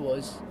of play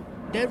was,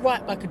 their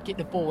right back could get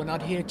the ball and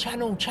I'd hear,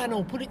 channel,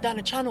 put it down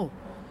the channel.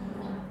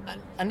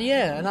 And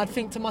I'd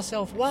think to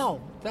myself,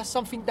 wow, that's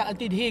something that I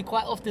did hear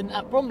quite often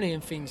at Bromley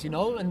and things,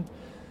 And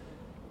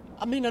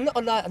I mean, a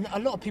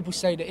lot of people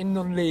say that in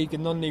non-league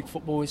and non-league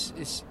football,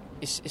 it's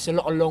a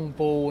lot of long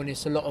ball and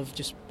it's a lot of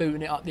just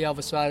booting it up the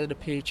other side of the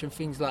pitch and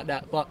things like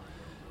that. But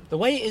the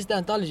way it is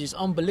down Dulwich is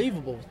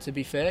unbelievable, to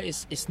be fair.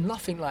 It's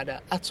nothing like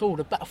that at all.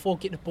 The back four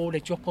get the ball, they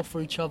drop off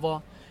for each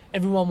other.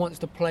 Everyone wants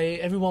to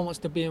play, everyone wants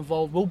to be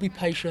involved. We'll be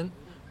patient.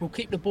 We'll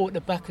keep the ball at the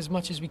back as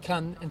much as we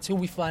can until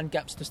we find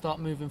gaps to start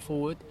moving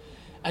forward.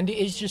 And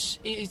it's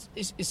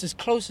as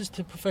close as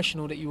to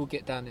professional that you will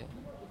get down here.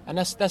 And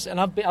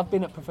I've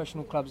been at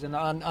professional clubs, and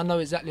I know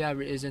exactly how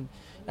it is, and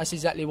that's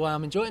exactly why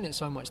I'm enjoying it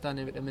so much down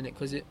here at the minute,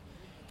 because it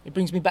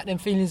brings me back them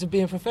feelings of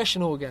being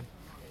professional again.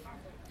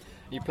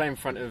 You play in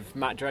front of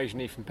Matt Drage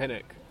and Ethan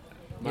Pinnock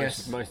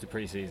most of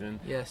pre-season.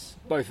 Yes.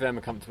 Both of them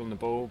are comfortable on the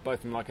ball. Both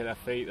of them like at their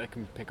feet. They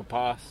can pick a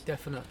pass.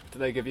 Definite. Do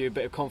they give you a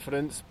bit of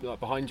confidence, like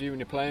behind you when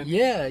you're playing?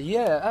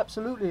 Yeah,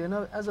 absolutely. And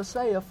as I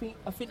say, I think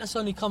that's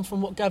only come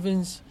from what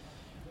Gavin's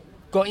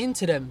got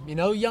into them.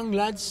 Young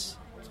lads,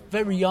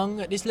 very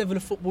young at this level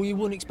of football. You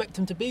wouldn't expect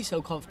them to be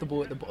so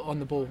comfortable on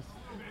the ball.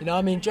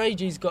 I mean,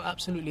 Drage's got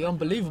absolutely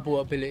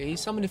unbelievable ability.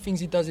 Some of the things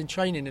he does in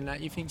training and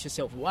that, you think to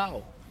yourself,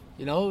 wow.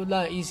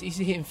 Like he's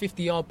hitting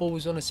 50-yard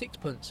balls on a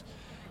sixpence.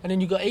 And then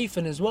you've got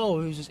Ethan as well,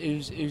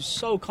 who's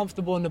so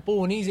comfortable on the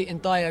ball, and he's hitting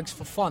diags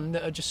for fun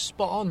that are just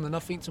spot on. And I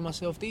think to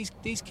myself, these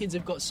kids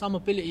have got some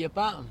ability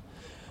about them.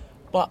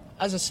 But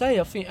as I say,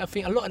 I think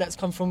a lot of that's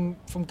come from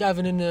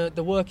Gavin and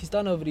the work he's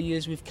done over the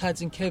years with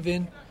Cads and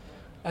Kevin,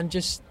 and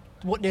just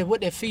what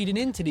they're feeding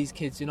into these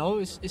kids. You know,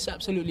 it's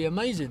absolutely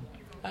amazing,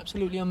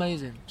 absolutely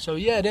amazing. So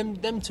yeah,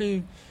 them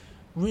two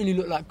really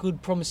look like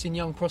good, promising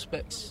young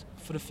prospects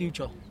for the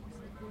future.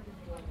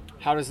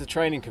 How does the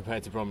training compare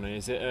to Bromley?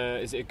 Is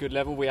it a good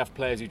level? We have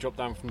players who dropped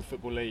down from the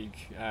Football League.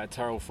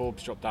 Terrell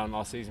Forbes dropped down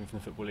last season from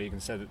the Football League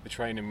and said that the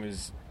training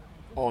was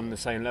on the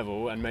same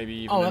level and maybe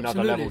even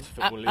another level to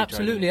Football League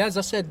absolutely. training. As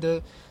I said,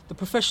 the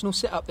professional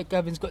setup that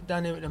Gavin's got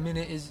down here at the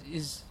minute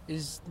is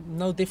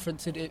no different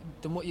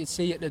than what you'd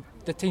see at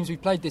the teams we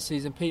played this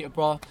season,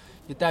 Peterborough,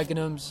 your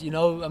Dagenhams, you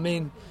know. I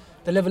mean,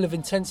 the level of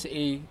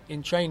intensity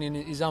in training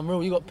is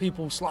unreal. You've got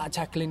people slide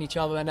tackling each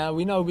other, and now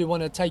we know we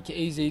want to take it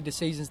easy. The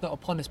season's not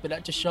upon us, but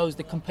that just shows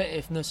the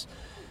competitiveness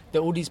that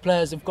all these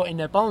players have got in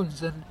their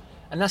bones, and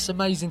that's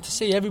amazing to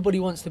see. Everybody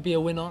wants to be a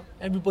winner.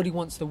 Everybody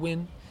wants to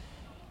win.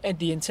 And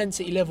the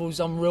intensity level is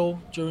unreal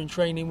during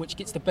training, which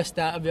gets the best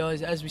out of you.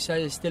 As we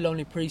say, it's still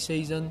only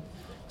pre-season,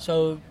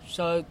 so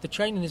the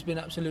training has been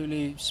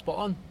absolutely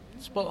spot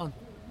on.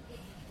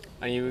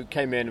 And you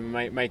came in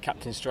and made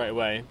captain straight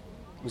away.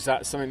 Was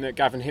that something that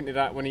Gavin hinted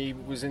at when he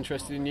was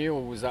interested in you,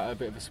 or was that a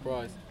bit of a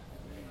surprise?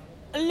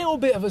 A little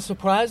bit of a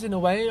surprise in a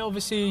way.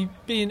 Obviously,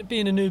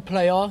 being a new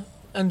player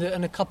and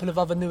a couple of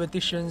other new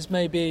additions,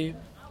 maybe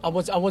I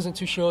wasn't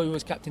too sure he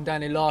was captain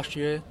down here last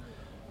year,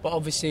 but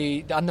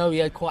obviously I know he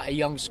had quite a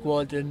young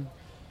squad, and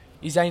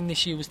his aim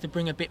this year was to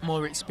bring a bit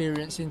more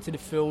experience into the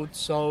field.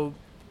 So,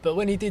 but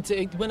when I did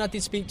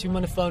speak to him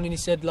on the phone and he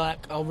said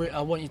like, I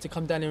want you to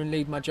come down here and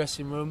lead my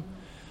dressing room,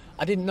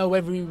 I didn't know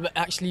whether he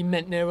actually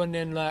meant there and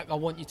then like, I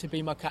want you to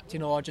be my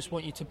captain, or I just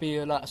want you to be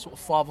a sort of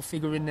father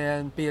figure in there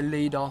and be a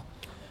leader.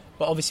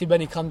 But obviously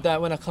when I come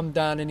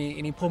down and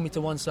he pulled me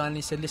to one side and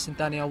he said, listen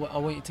Danny, I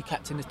want you to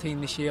captain the team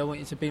this year, I want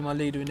you to be my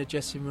leader in the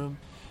dressing room.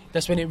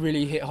 That's when it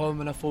really hit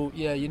home, and I thought,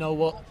 yeah, you know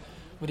what,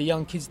 with the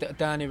young kids that are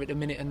down here at the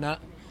minute and that,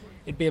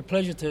 it'd be a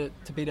pleasure to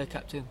be their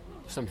captain.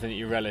 Something that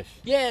you relish?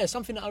 Yeah,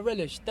 something that I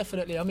relish,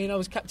 definitely. I mean, I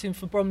was captain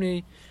for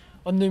Bromley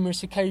on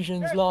numerous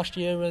occasions last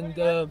year and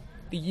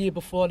the year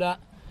before that.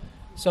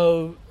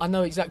 So I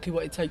know exactly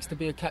what it takes to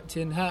be a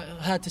captain,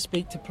 how to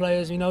speak to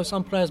players. You know,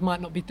 some players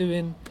might not be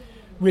doing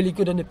really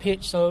good on the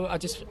pitch, so I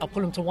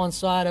pull them to one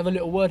side, have a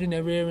little word in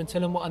their ear and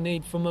tell them what I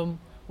need from them,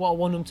 what I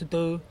want them to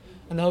do,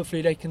 and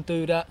hopefully they can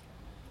do that.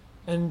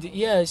 And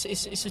yeah,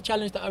 it's a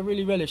challenge that I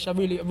really relish. I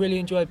really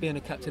enjoy being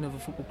a captain of a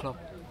football club.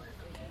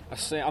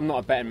 I'm not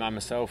a betting man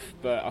myself,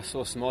 but I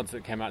saw some odds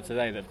that came out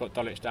today that have got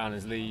Dulwich down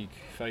as league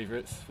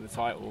favourites for the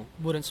title.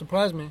 Wouldn't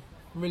surprise me.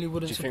 Really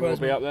wouldn't surprise me. Do you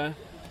think we'll be up there?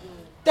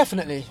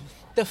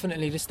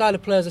 Definitely. The style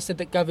of players I said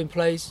that Gavin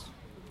plays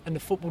and the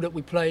football that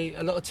we play,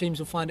 a lot of teams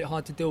will find it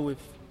hard to deal with.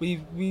 We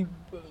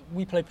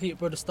played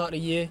Peterborough at the start of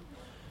the year,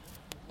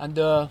 and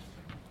the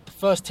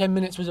first 10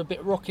 minutes was a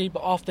bit rocky,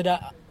 but after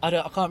that I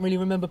can't really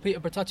remember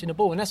Peterborough touching the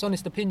ball, and that's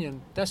honest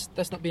opinion.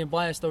 That's not being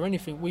biased or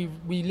anything.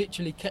 We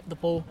literally kept the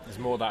ball. There's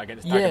more of that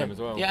against Dagenham as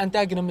well. Yeah, and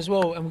Dagenham as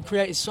well, and we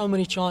created so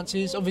many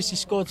chances, obviously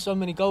scored so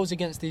many goals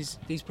against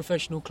these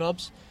professional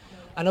clubs.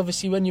 And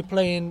obviously when you're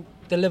playing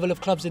the level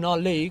of clubs in our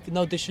league,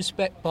 no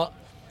disrespect, but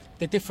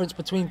the difference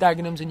between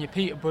Dagenham's and your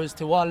Peterboroughs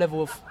to our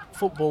level of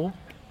football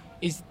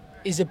is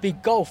a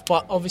big gulf.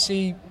 But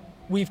obviously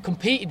we've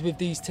competed with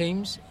these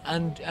teams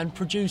and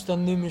produced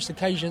on numerous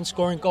occasions,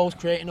 scoring goals,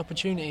 creating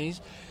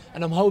opportunities.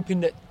 And I'm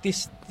hoping that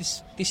this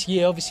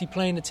year, obviously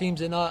playing the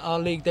teams in our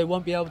league, they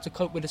won't be able to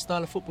cope with the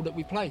style of football that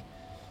we play.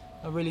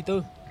 I really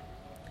do.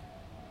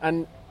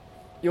 And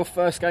your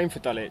first game for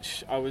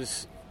Dulwich,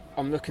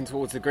 I'm looking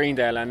towards the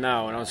Greendale end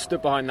now, and I was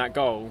stood behind that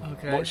goal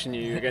watching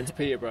you against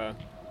Peterborough,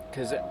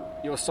 because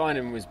your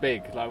signing was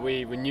big. Like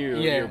we knew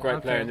you were a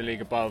great player in the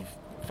league above.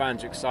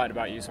 Fans were excited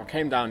about you, so I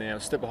came down here, I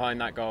was stood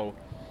behind that goal.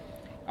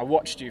 I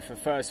watched you for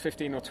the first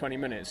 15 or 20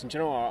 minutes, and do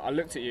you know what? I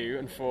looked at you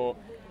and thought,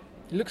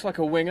 he looks like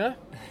a winger.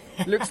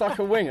 Looks like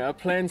a winger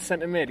playing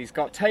centre mid. He's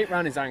got tape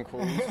around his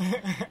ankles.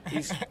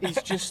 He's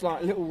just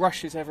like little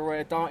rushes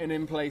everywhere, darting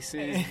in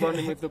places,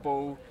 running with the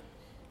ball.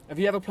 Have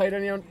you ever played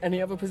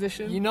any other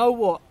position? You know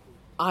what?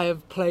 I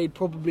have played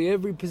probably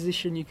every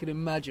position you could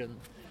imagine.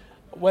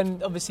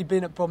 When obviously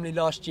being at Bromley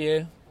last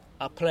year,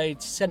 I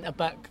played centre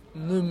back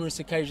numerous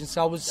occasions.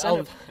 So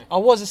I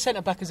was a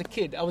centre back as a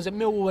kid. I was at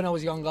Millwall when I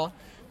was younger.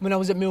 When I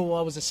was at Millwall,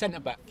 I was a centre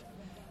back.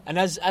 And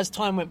as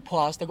time went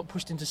past, I got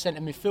pushed into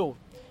centre midfield.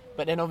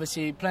 But then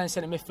obviously playing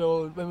centre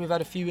midfield, when we've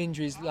had a few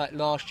injuries like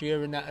last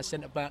year and that as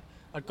centre back,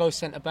 I'd go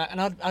centre back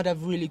and I'd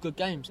have really good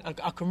games.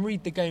 I can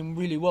read the game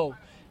really well.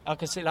 I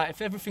can see, like,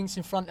 if everything's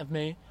in front of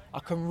me, I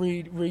can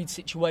read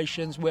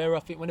situations where I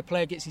think when a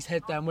player gets his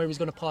head down, where he's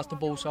going to pass the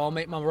ball, so I'll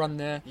make my run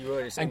there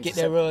and get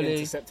there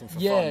early.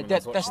 Yeah,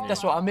 that's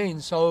what I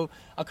mean. So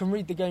I can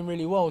read the game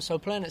really well. So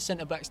playing at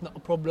centre back's not a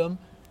problem.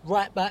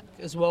 Right back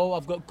as well,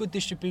 I've got good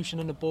distribution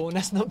on the ball, and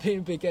that's not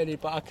being big-headed,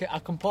 but I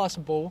can pass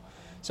the ball.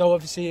 So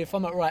obviously, if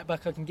I'm at right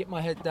back, I can get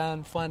my head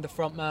down, find the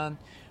front man,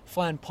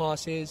 find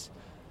passes.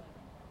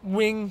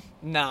 Wing,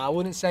 I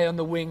wouldn't say on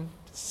the wing,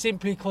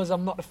 simply because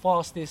I'm not the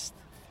fastest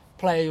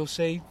player you'll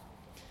see.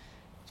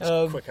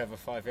 Just quick over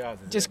 5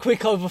 yards.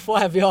 Quick over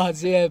 5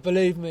 yards, yeah,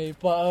 believe me.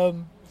 But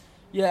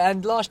Yeah,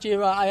 and last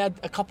year I had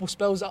a couple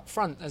spells up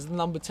front as the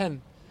number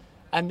 10,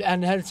 and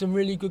had some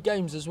really good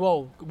games as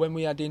well when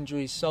we had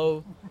injuries.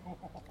 So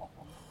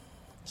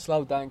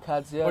slow down,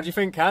 Cads. Yeah. What do you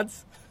think,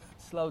 Cads?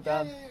 Slow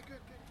down.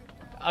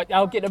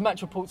 I'll get the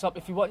match reports up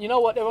if you want. You know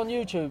what? They're on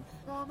YouTube.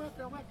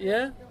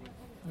 Yeah.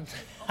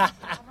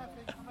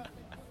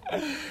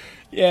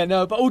 Yeah,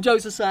 no, but all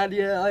jokes aside,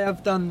 yeah, I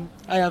have done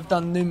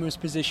numerous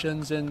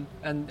positions and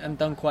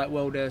done quite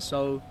well there.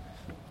 So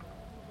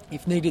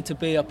if needed to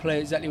be, I play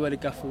exactly where the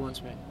gaffer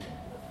wants me.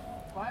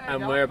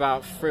 And we're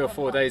about 3 or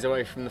 4 days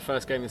away from the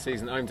first game of the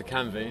season, home to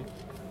Canvey.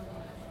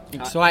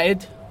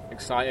 Excited?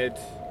 Excited.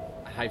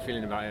 How are you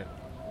feeling about it?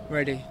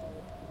 Ready.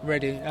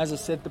 As I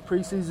said, the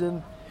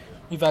pre-season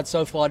we've had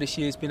so far this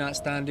year has been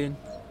outstanding,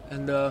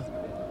 and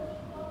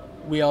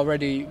we are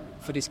ready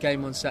for this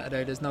game on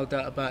Saturday. There's no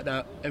doubt about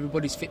that.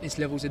 Everybody's fitness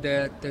levels are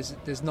there.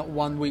 There's not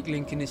one weak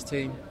link in this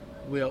team.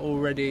 We are all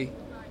ready,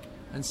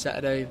 and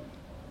Saturday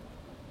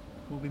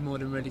we'll be more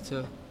than ready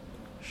to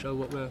show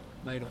what we're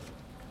made of.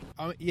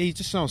 Yeah, he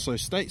just sounds so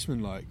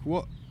statesman-like.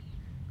 What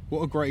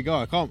a great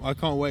guy! I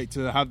can't wait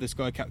to have this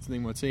guy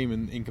captaining my team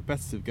in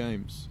competitive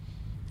games.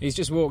 He's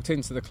just walked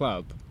into the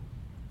club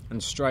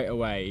and straight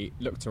away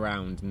looked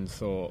around and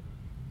thought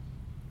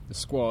the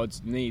squad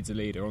needs a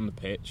leader on the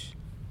pitch,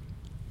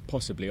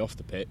 possibly off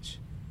the pitch,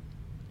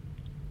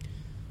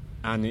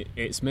 and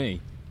it's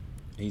me.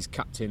 He's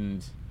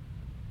captained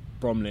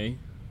Bromley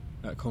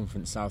at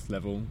Conference South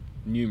level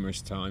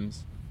numerous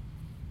times,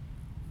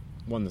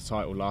 won the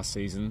title last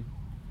season,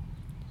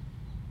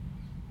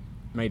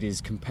 made his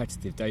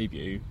competitive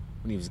debut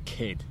when he was a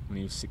kid, when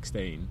he was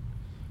 16,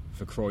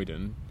 for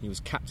Croydon. He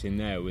was captain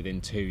there within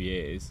 2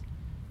 years,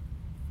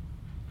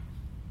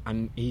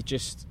 and he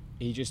just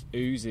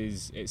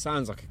oozes. It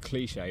sounds like a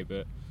cliche,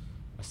 but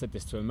I said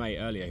this to a mate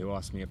earlier who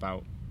asked me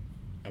about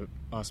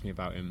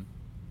him,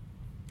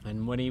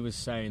 and when he was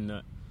saying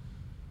that,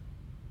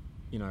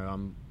 you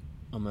know,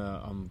 I'm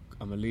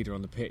a leader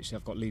on the pitch,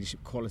 I've got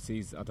leadership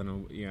qualities, I don't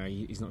know, you know,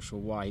 he's not sure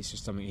why, it's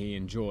just something he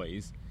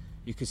enjoys.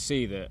 You could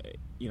see that,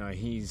 you know,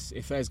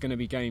 if there's going to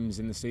be games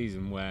in the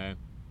season where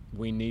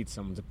we need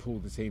someone to pull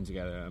the team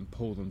together and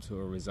pull them to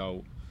a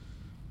result,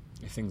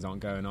 if things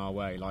aren't going our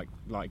way,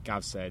 like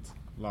Gav said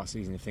last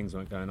season, if things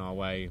weren't going our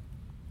way,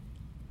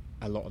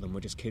 a lot of them were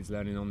just kids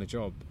learning on the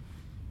job.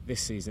 This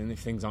season, if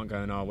things aren't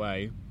going our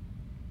way,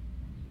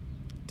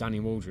 Danny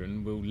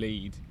Waldron will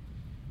lead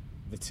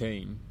the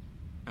team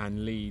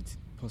and lead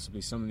possibly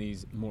some of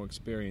these more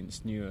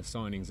experienced, newer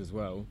signings as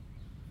well.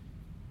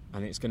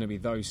 And it's going to be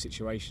those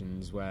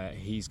situations where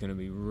he's going to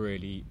be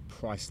really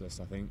priceless,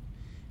 I think.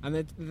 And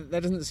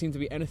there doesn't seem to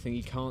be anything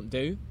he can't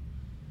do.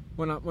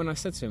 When I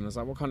said to him, I was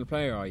like, "What kind of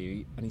player are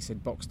you?" And he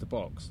said, "Box to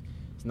box."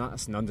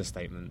 That's an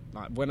understatement.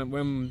 Like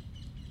when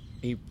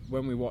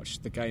we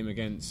watched the game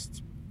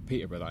against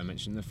Peterborough that I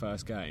mentioned, the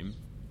first game,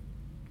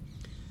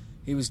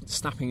 he was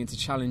snapping into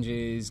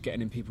challenges,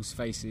 getting in people's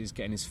faces,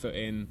 getting his foot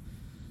in.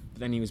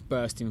 But then he was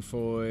bursting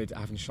forward,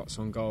 having shots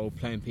on goal,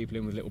 playing people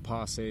in with little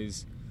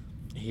passes.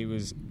 He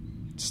was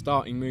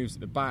starting moves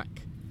at the back,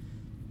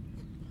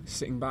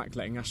 sitting back,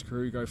 letting Ash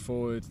Carew go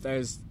forward.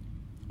 There's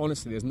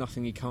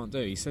nothing he can't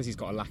do. He says he's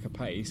got a lack of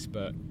pace,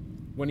 but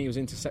when he was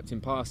intercepting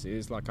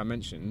passes, like I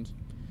mentioned,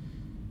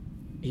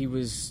 he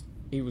was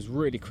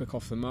really quick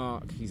off the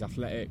mark. He's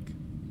athletic,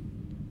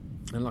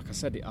 and like I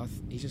said,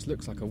 he just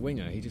looks like a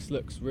winger. He just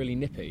looks really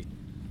nippy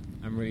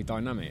and really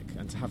dynamic.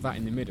 And to have that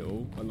in the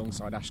middle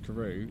alongside Ash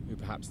Carew, who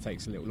perhaps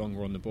takes a little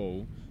longer on the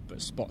ball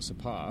but spots a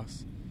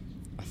pass,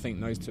 I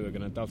think those two are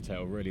going to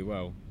dovetail really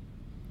well.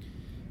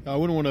 I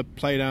wouldn't want to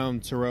play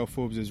down Terrell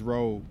Forbes'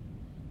 role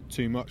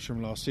too much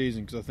from last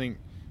season, because I think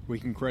we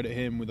can credit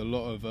him with a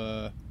lot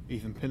of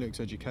Ethan Pinnock's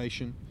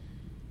education.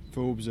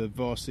 Forbes is a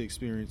vastly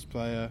experienced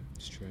player.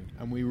 It's true.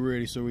 And we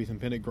really saw Ethan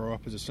Pinnock grow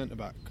up as a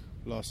centre-back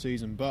last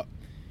season. But,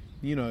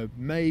 you know,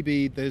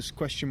 maybe there's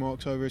question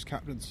marks over his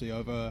captaincy,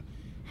 over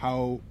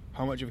how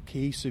much of a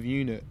cohesive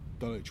unit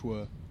Dulwich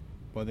were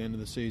by the end of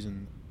the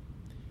season.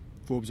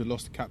 Forbes had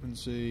lost the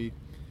captaincy,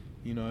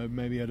 you know,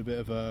 maybe had a bit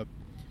of a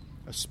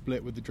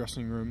split with the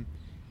dressing room.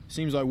 It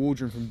seems like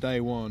Waldron from day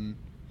one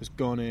has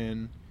gone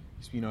in,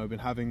 you know, been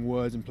having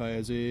words in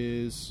players'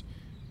 ears.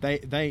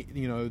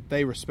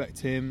 They respect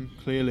him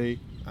clearly,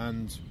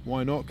 and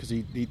why not? Because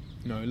he you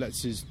know,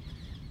 lets his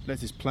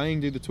playing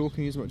do the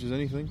talking as much as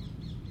anything.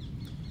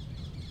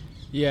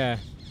 Yeah,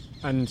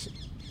 and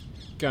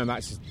going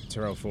back to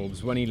Terrell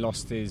Forbes, when he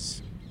lost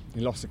the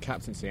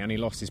captaincy and he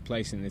lost his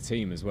place in the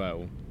team as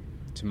well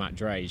to Matt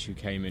Drage, who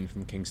came in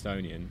from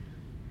Kingstonian,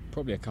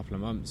 probably a couple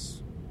of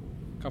months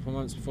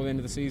before the end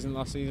of the season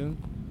last season,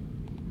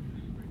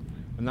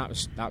 and that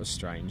was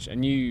strange.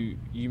 And you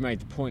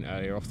made the point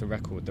earlier off the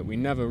record that we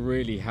never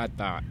really had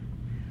that.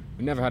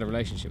 We never had a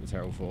relationship with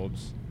Terrell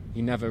Forbes.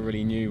 He never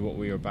really knew what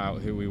we were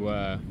about, who we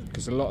were,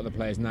 because a lot of the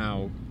players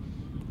now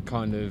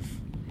kind of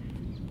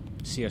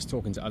see us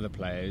talking to other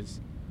players.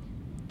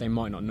 They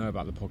might not know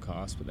about the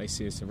podcast, but they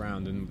see us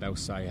around and they'll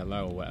say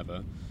hello or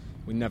whatever.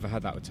 We never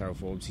had that with Terrell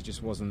Forbes. He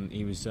just wasn't.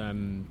 He was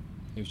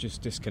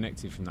just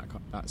disconnected from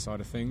that side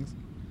of things.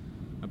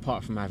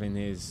 apart from having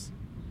his,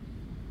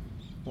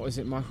 what is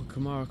it Michael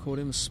Kamara called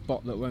him, a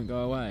spot that won't go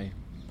away.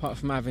 Apart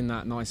from having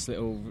that nice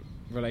little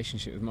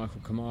relationship with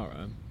Michael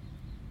Kamara,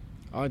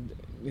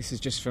 this is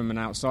just from an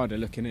outsider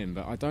looking in,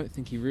 but I don't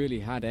think he really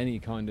had any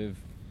kind of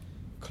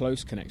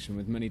close connection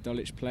with many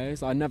Dulwich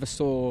players. I never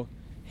saw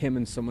him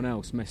and someone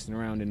else messing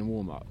around in the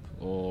warm-up,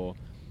 or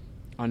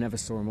I never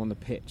saw him on the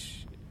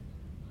pitch,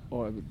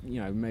 or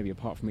maybe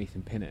apart from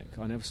Ethan Pinnock,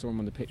 I never saw him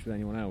on the pitch with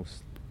anyone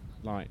else.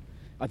 Like,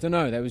 I don't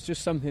know, there was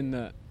just something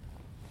that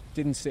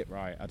didn't sit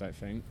right, I don't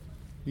think.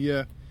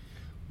 Yeah,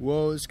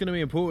 well, it's going to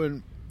be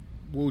important,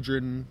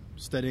 Waldron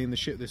steadying the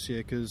ship this year,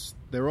 because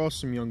there are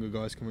some younger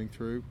guys coming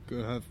through.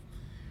 Going to have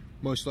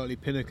most likely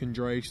Pinnock and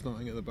Dre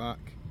starting at the back,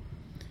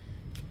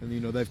 and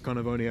they've kind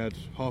of only had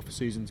half a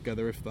season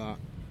together, if that.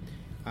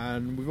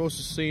 And we've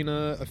also seen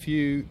a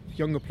few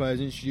younger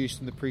players introduced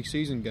in the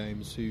pre-season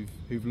games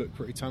who've looked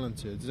pretty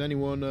talented. Has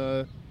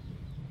anyone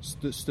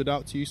stood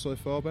out to you so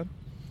far, Ben?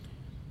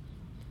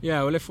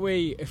 Yeah, well, if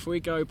we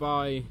go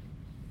by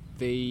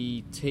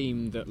the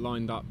team that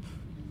lined up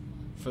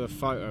for the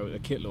photo at the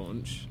kit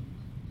launch,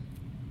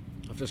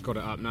 I've just got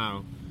it up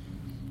now.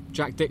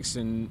 Jack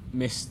Dixon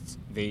missed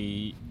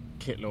the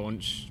kit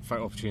launch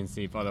photo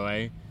opportunity, by the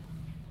way.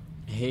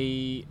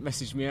 He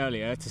messaged me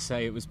earlier to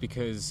say it was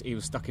because he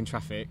was stuck in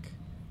traffic,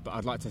 but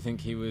I'd like to think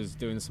he was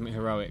doing something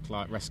heroic,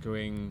 like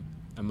rescuing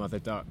a mother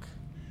duck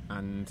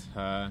and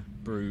her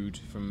brood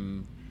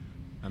from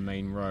a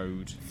main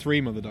road. 3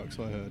 mother ducks,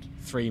 I heard.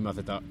 3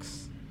 mother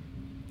ducks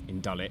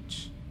in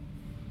Dulwich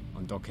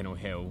on Dogkennel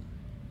Hill.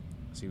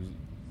 So he was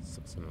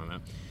something like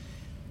that.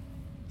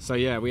 So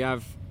yeah, we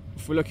have,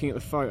 if we're looking at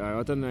the photo,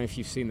 I don't know if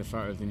you've seen the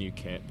photo of the new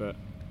kit, but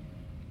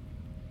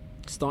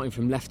starting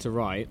from left to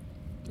right,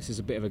 this is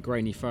a bit of a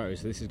grainy photo,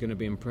 so this is going to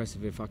be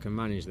impressive if I can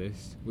manage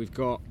this. We've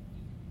got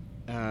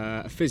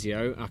a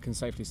physio. I can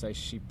safely say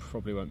she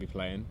probably won't be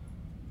playing,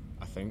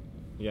 I think,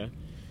 yeah.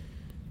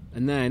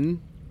 And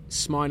then,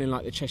 smiling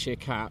like the Cheshire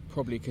Cat,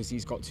 probably because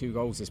he's got 2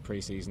 goals this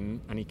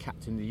pre-season and he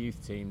captained the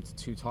youth team to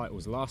 2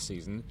 titles last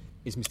season,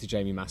 is Mr.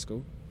 Jamie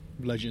Maskell.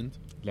 Legend,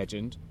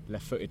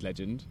 left-footed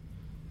legend.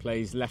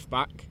 Plays left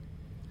back,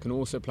 can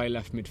also play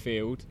left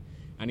midfield,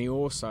 and he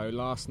also,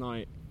 last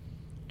night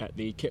at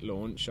the kit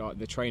launch,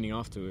 the training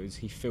afterwards,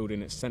 he filled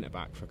in at centre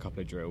back for a couple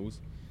of drills.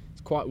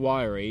 He's quite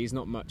wiry. There's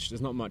not much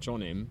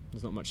on him.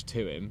 There's not much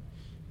to him,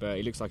 but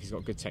he looks like he's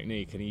got good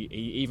technique. And he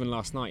even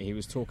last night he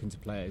was talking to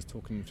players,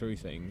 talking them through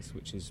things,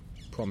 which is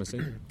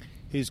promising.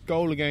 His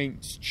goal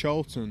against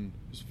Charlton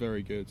was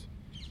very good.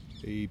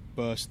 He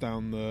burst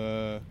down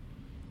the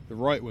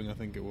right wing, I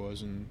think it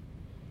was, and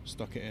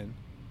stuck it in.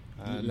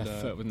 And,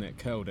 left foot, wasn't it?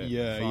 Curled it.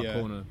 Yeah, far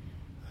corner.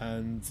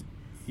 And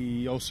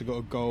he also got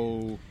a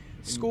goal.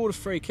 Scored a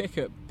free kick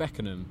at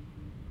Beckenham.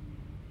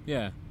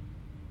 Yeah.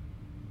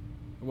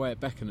 Away at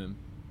Beckenham.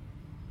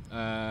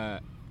 A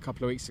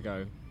couple of weeks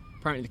ago.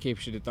 Apparently the keeper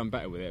should have done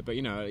better with it, but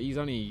he's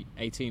only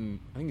 18.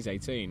 I think he's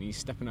 18. He's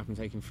stepping up and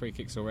taking free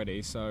kicks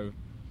already. So, well,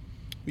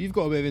 you've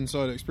got a bit of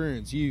inside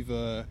experience. You've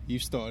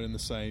started in the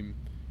same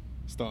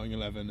starting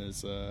 11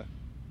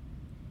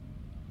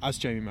 as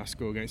Jamie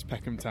Maskell against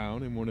Peckham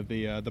Town in one of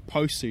the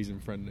post-season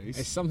friendlies.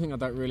 It's something I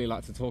don't really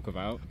like to talk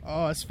about.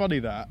 Oh, it's funny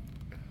that.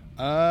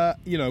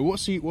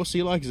 What's he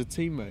like as a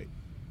teammate?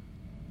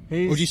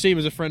 Or do you see him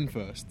as a friend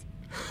first?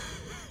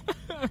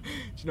 Do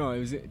you know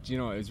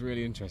what? It was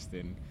really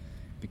interesting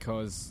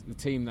because the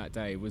team that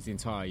day was the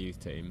entire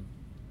youth team,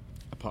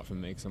 apart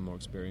from me because I'm more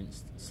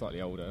experienced, slightly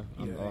older.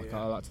 I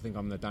like to think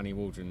I'm the Danny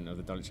Waldron of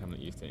the Dulwich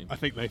Hamlet youth team. I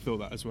think they thought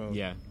that as well.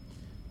 Yeah.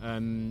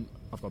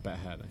 I've got better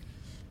hair though.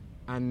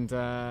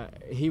 And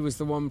he was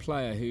the one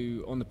player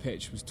who on the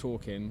pitch was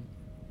talking.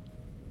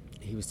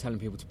 He was telling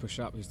people to push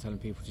up, he was telling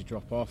people to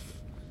drop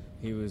off,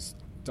 he was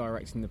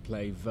directing the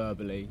play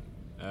verbally.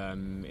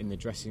 In the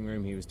dressing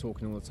room he was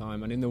talking all the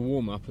time, and in the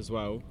warm-up as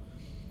well,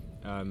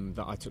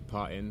 that I took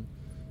part in,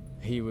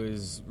 he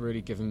was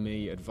really giving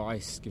me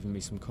advice, giving me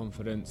some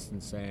confidence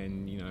and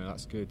saying,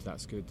 that's good,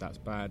 that's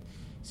bad.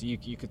 So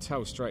you could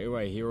tell straight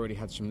away he already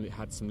had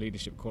some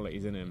leadership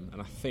qualities in him,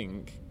 and I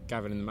think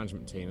Gavin and the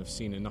management team have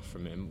seen enough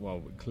from him.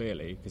 Well,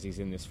 clearly, because he's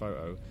in this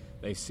photo,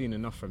 they've seen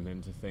enough from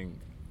him to think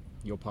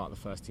you're part of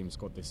the first team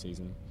squad this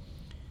season.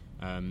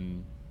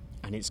 And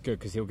it's good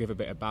because he'll give a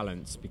bit of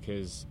balance,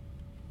 because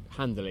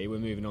handily we're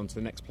moving on to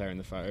the next player in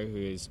the photo, who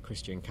is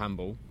Christian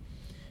Campbell,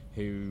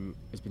 who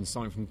has been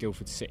signed from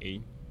Guildford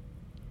City.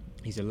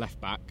 He's a left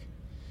back.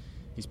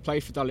 He's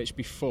played for Dulwich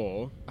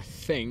before, I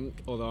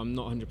think, although I'm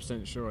not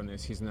 100% sure on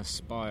this. He's an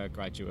Aspire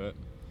graduate.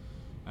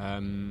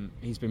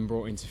 He's been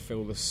brought in to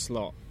fill the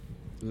slot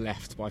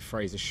left by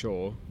Fraser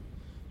Shaw,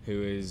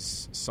 who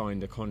has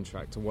signed a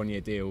contract, a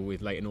 1-year deal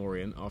with Leyton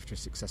Orient after a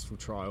successful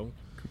trial.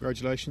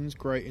 Congratulations,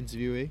 great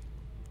interviewee.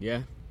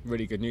 Yeah,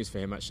 really good news for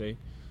him actually.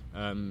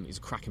 He's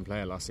a cracking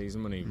player last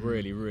season, wasn't he?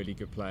 Really, really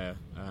good player.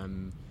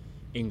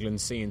 England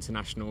C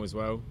international as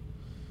well.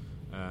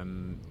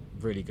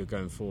 Really good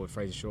going forward.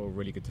 Fraser Shaw,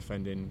 really good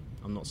defending.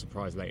 I'm not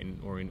surprised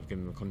Leyton Orient have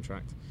given him a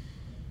contract.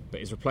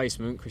 But his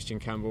replacement, Christian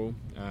Campbell,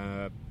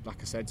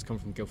 like I said, has come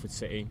from Guildford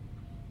City.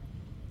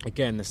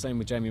 Again, the same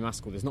with Jamie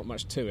Maskell. There's not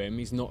much to him.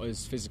 He's not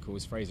as physical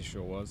as Fraser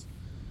Shaw was.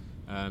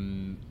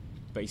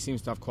 But he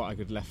seems to have quite a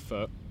good left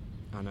foot.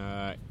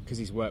 And because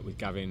he's worked with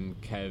Gavin,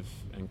 Kev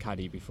and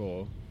Caddy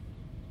before,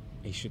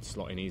 he should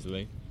slot in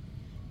easily.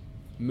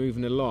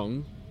 Moving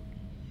along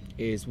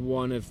is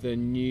one of the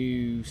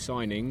new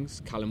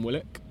signings, Callum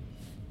Willock,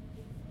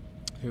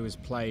 who has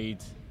played,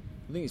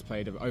 I think he's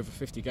played over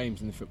 50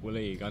 games in the Football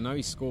League. I know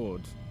he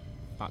scored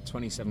about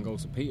 27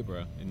 goals at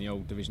Peterborough in the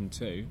old Division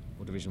 2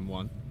 or Division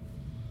 1.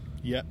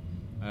 Yeah.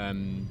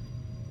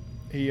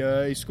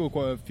 He scored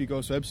quite a few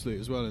goals for Ebbsfleet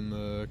as well in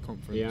the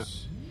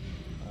conference.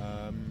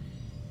 Yeah.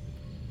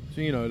 So,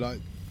 you know, like,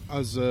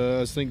 as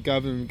I think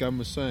Gavin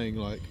was saying,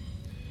 like,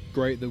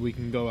 great that we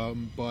can go out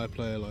and buy a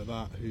player like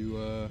that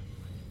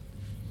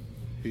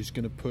who's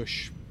going to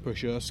push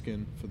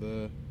Erskine for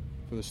the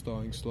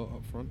starting slot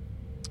up front.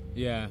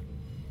 Yeah,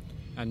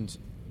 and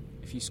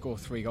if you score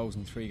 3 goals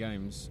in 3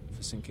 games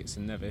for St Kitts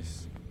and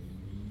Nevis,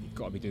 you've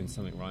got to be doing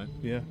something right.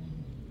 Yeah.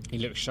 He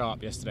looked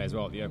sharp yesterday as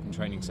well at the open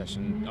training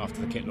session after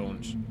the kit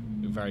launch. He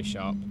looked very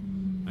sharp,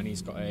 and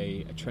he's got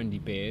a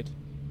trendy beard,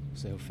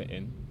 so he'll fit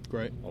in.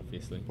 Great.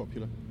 Obviously.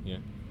 Popular. Yeah.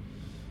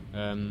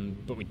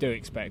 But we do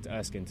expect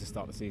Erskine to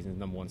start the season as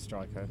number 1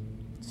 striker.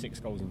 6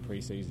 goals in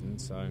pre-season,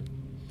 so...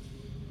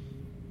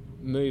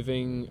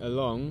 Moving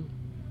along...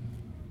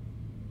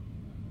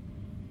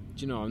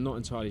 Do you know, I'm not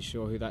entirely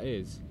sure who that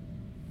is.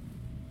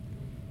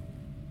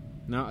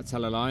 No, I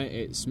tell a lie,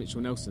 it's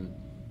Mitchell Nelson.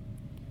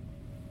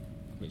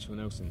 Mitchell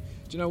Nelson.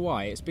 Do you know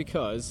why? It's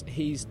because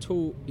he's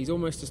tall. He's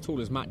almost as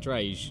tall as Matt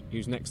Drage,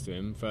 who's next to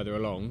him further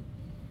along,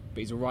 but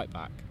he's a right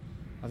back.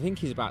 I think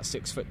he's about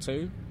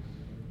 6'2".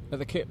 At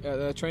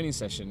the training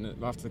session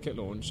after the kit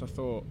launch, I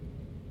thought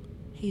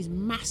he's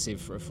massive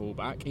for a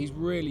fullback. He's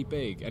really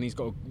big, and he's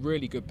got a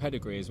really good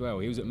pedigree as well.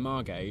 He was at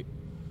Margate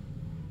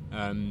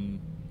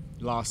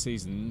last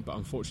season, but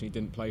unfortunately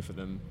didn't play for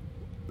them.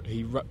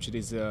 He ruptured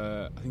his,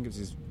 I think it was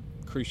his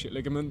cruciate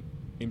ligament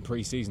in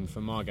pre-season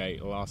for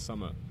Margate last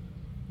summer.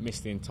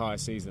 Missed the entire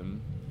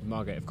season.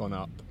 Margate have gone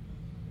up,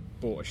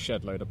 bought a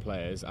shed load of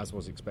players, as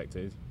was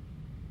expected,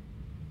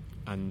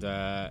 and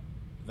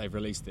they've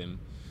released him.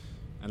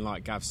 And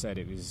like Gav said,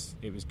 it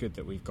was good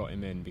that we've got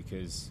him in,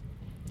 because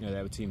you know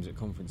there were teams at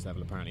conference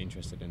level apparently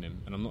interested in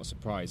him, and I'm not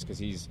surprised because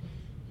he's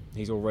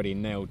already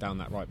nailed down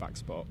that right back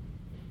spot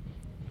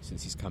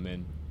since he's come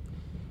in,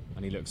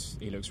 and he looks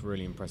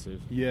really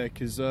impressive. Yeah,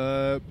 because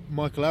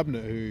Michael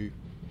Abnett, who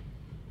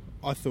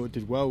I thought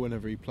did well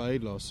whenever he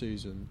played last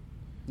season,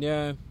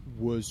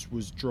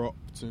 was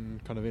dropped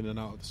and kind of in and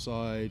out of the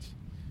side,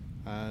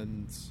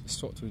 and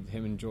swapped with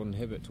him and Jordan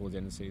Hibbert towards the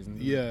end of the season.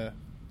 Yeah.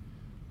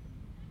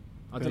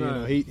 I don't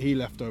know. He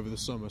left over the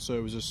summer, so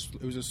it was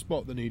a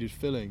spot that needed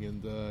filling,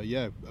 and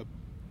a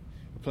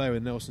player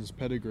with Nelson's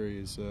pedigree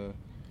is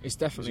it's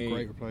definitely a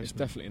great replacement. It's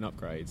definitely an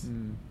upgrade.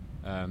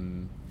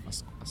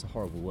 That's a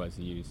horrible word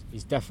to use.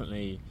 He's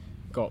definitely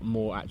got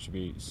more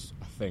attributes,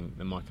 I think,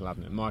 than Michael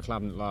Abnett. Michael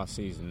Abnett last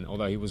season,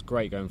 although he was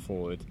great going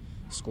forward,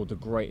 scored the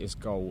greatest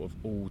goal of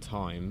all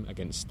time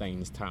against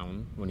Staines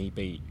Town when he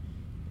beat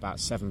about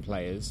 7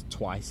 players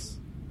twice,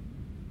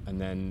 and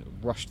then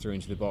rushed through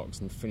into the box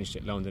and finished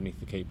it low underneath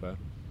the keeper.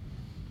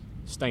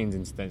 Staines,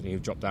 incidentally,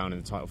 have dropped down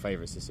in the title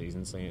favourites this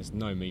season, so it's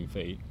no mean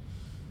feat.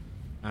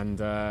 And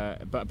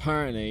but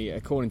apparently,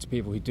 according to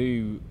people who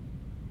do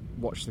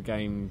watch the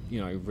game, you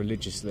know,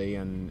 religiously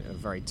and are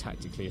very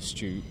tactically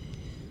astute,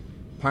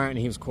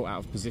 apparently he was caught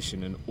out of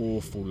position an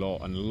awful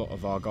lot, and a lot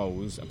of our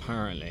goals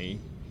apparently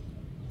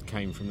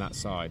came from that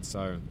side.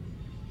 So,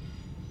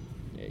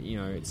 you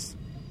know, it's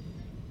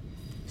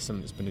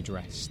something that's been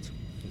addressed.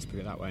 Let's put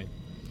it that way.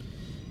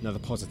 Another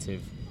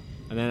positive.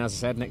 And then, as I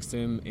said, next to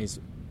him is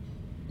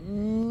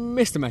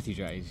Mr. Matthew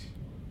Drage.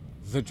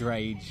 The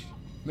Drage.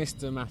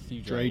 Mr.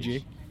 Matthew Drage.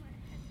 Dragey.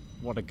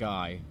 What a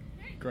guy.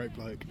 Great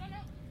bloke.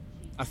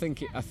 I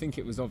think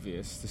it was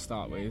obvious to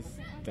start with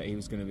that he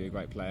was going to be a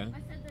great player.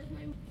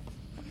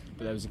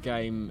 But there was a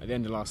game at the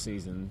end of last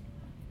season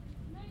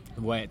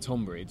away at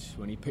Tonbridge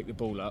when he picked the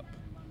ball up.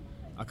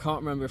 I can't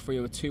remember if we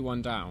were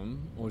 2-1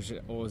 down or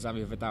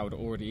Xavier Vidal had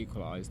already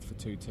equalised for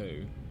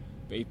 2-2.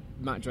 But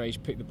Matt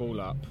Drage picked the ball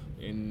up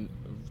in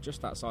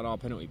just outside our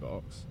penalty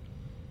box,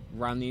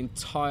 ran the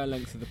entire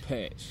length of the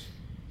pitch,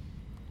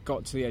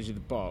 got to the edge of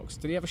the box.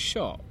 Did he have a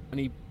shot?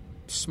 And he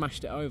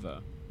smashed it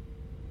over.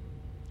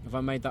 Have I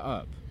made that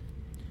up?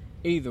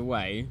 Either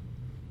way,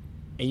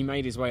 he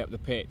made his way up the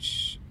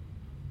pitch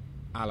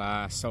a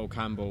la Sol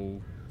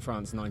Campbell,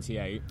 France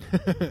 98.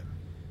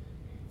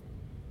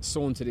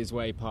 Sauntered his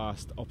way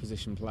past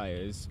opposition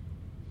players.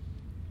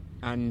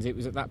 And it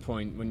was at that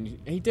point when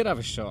he did have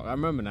a shot. I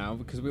remember now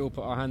because we all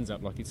put our hands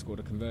up like he'd scored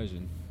a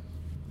conversion.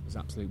 It was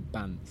absolute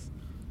bants.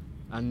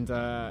 And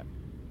that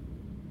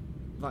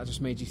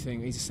just made you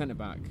think, he's a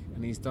centre-back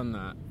and he's done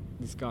that.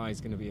 This guy's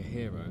going to be a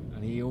hero.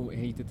 And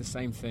he did the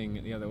same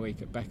thing the other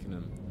week at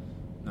Beckenham.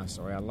 No,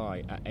 sorry, I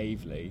lie. At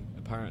Aveley,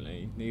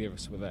 apparently. Neither of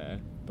us were there,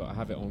 but I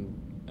have it on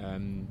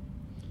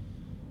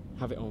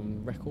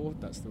record.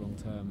 That's the wrong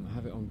term. I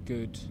have it on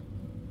good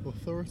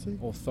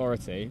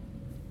authority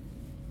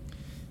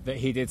that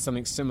he did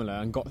something similar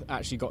and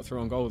actually got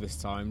through on goal this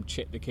time,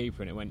 chipped the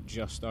keeper and it went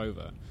just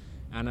over.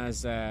 And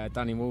as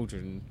Danny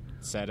Waldron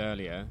said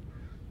earlier,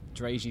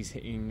 Draghi's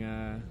hitting,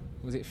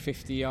 was it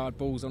 50-yard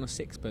balls on a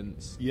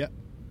sixpence? Yep,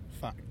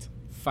 fact.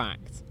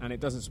 And it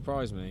doesn't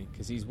surprise me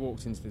because he's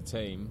walked into the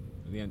team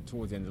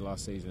towards the end of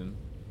last season,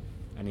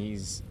 and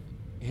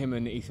him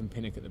and Ethan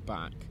Pinnock at the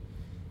back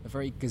are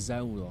very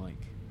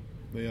gazelle-like.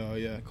 They are,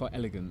 yeah. Quite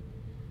elegant.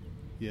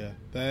 Yeah.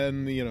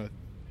 Then,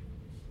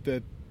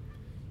 they've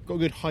got a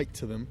good height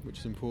to them, which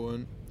is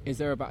important. Is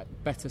there a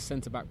better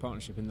centre-back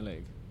partnership in the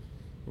league?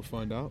 We'll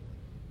find out.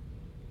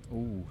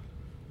 Ooh.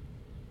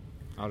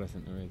 I don't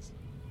think there is.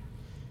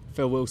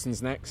 Phil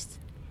Wilson's next.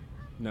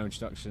 No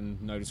introduction,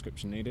 no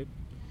description needed.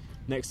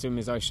 Next to him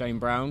is O'Shane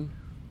Brown,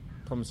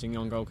 promising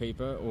young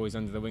goalkeeper, always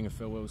under the wing of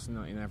Phil Wilson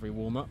in every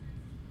warm-up.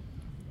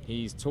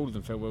 He's taller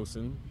than Phil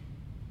Wilson,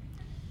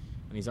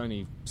 and he's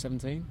only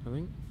 17, I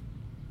think.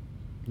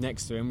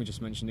 Next to him, we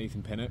just mentioned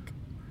Ethan Pinnock.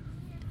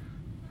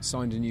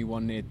 Signed a new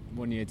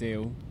one-year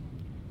deal,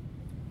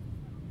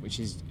 which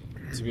is,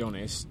 to be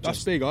honest...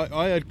 That's big.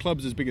 I had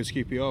clubs as big as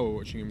QPR were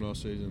watching him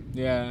last season.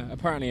 Yeah,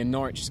 apparently a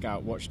Norwich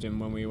scout watched him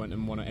when we went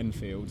and won at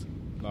Enfield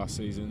last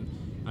season,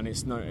 and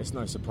it's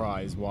no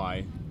surprise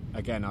why.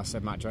 Again, I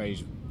said Matt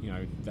Draghi,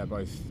 they're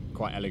both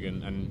quite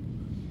elegant,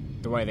 and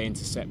the way they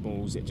intercept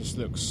balls, it just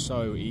looks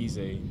so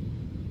easy.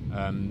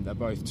 They're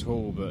both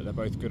tall, but they're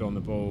both good on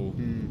the ball.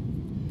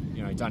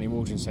 Danny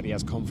Waldron said he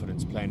has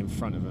confidence playing in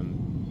front of them,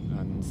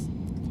 and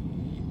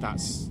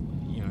that's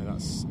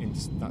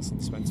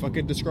indispensable. If I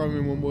could describe him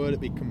in one word,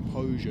 it'd be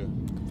composure.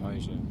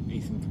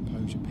 Ethan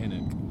Composure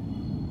Pinnock.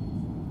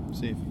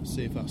 See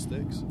if that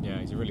sticks. Yeah,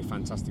 he's a really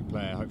fantastic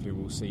player. Hopefully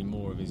we'll see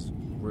more of his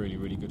really,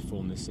 really good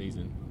form this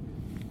season.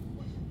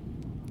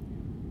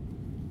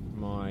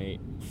 My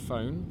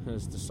phone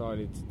has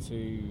decided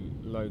to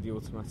load the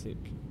automatic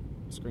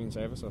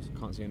screensaver, so I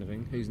can't see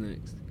anything. Who's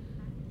next?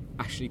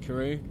 Ashley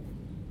Carew.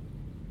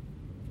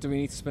 Do we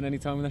need to spend any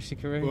time with Ashley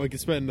Carew? Well, I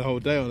could spend the whole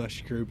day on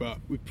Ashley Carew, but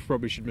we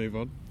probably should move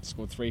on.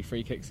 Scored 3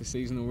 free kicks this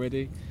season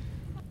already.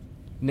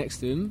 Next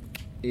to him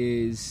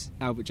is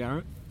Albert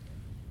Jarrett.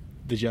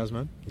 The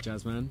Jazzman.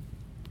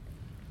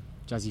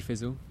 Jazzy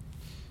Fizzle.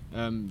 Do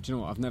you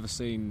know what? I haven't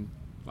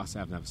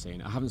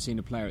seen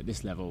a player at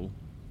this level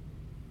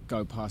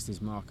go past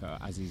his marker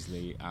as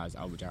easily as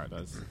Albert Jarrett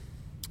does.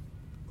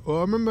 Well,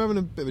 I remember having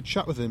a bit of a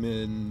chat with him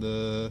in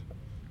the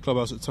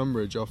clubhouse at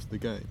Tunbridge after the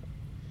game,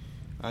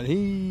 and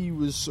he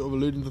was sort of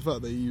alluding to the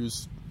fact that he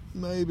was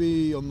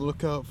maybe on the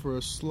lookout for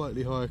a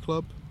slightly higher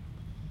club.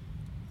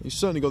 He's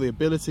certainly got the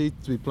ability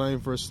to be playing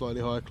for a slightly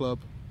higher club,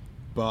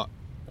 but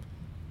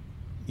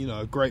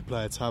a great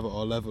player to have at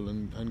our level,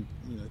 and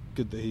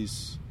good that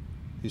he's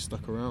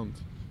stuck around.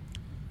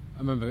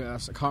 I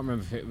can't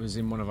remember if it was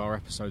in one of our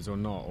episodes or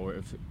not, or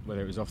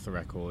whether it was off the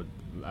record.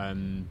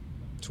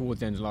 Toward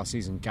the end of last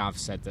season, Gav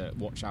said that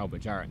watch Albert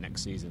Jarrett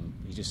next season.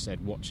 He just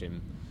said watch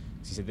him.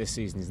 He said this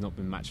season he's not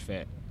been match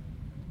fit.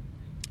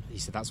 He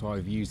said that's why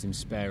I've used him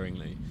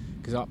sparingly.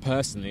 Because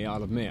personally,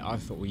 I'll admit, I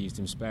thought we used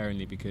him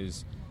sparingly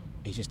because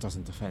he just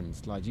doesn't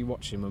defend. Like, you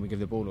watch him when we give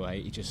the ball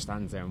away, he just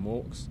stands there and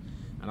walks.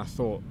 And I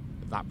thought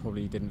that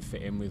probably didn't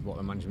fit in with what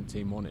the management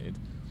team wanted.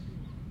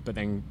 But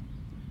then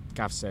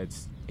Gav said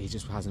he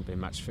just hasn't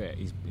been match fit.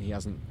 He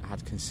hasn't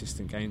had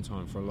consistent game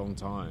time for a long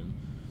time.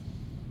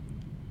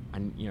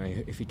 And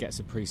if he gets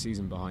a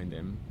pre-season behind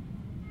him,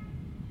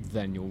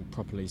 then you'll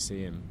properly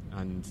see him.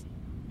 And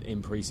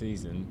in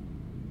pre-season,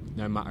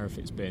 no matter if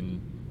it's been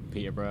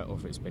Peterborough or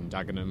if it's been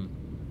Dagenham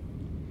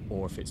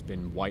or if it's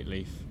been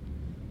Whiteleaf,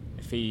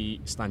 if he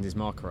stands his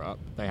marker up,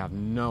 they have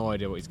no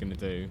idea what he's going to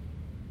do,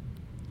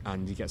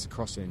 and he gets a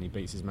cross in, he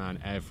beats his man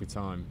every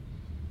time.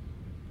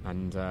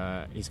 And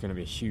he's going to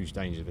be a huge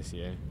danger this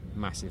year.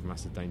 Massive,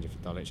 massive danger for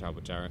Dulwich,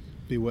 Albert Jarrett.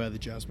 Beware the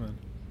Jazzman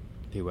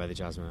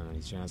and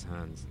his jazz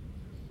hands.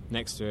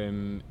 Next to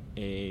him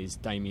is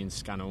Damien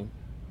Scannell,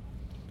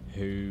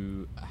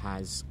 who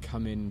has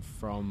come in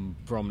from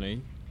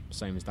Bromley,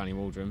 same as Danny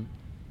Waldron.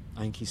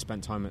 I think he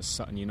spent time at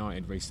Sutton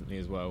United recently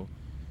as well.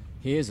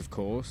 He is, of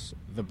course,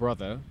 the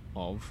brother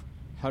of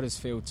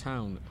Huddersfield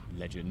Town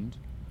legend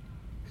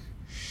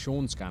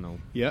Sean Scannell.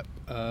 Yep,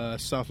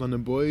 South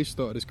London boy,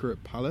 started his career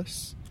at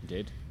Palace. He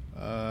did.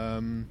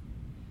 What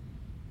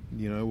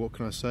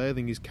can I say? I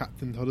think he's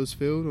captained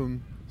Huddersfield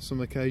on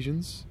some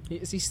occasions.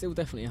 Is he still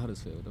definitely at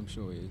Huddersfield? I'm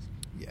sure he is.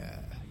 Yeah.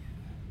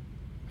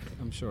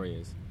 I'm sure he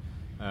is.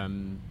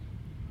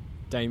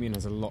 Damien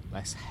has a lot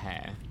less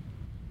hair.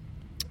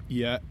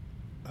 Yeah.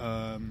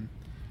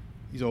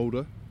 He's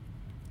older.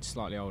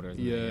 Slightly older,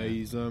 isn't he? Yeah,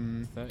 he's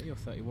 30 or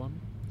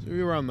 31. So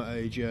around that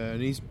age, yeah.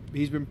 And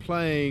he's been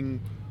playing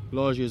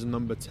largely as a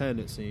number 10,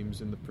 it seems,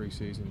 in the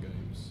pre-season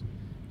games.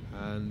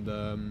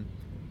 And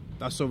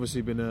that's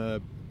obviously been a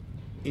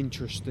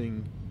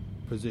interesting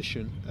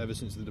position ever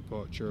since the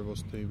departure of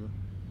Ostuma.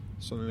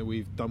 Something that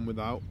we've done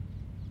without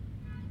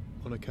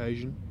on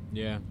occasion.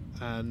 Yeah.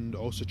 And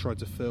also tried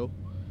to fill.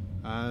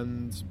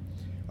 And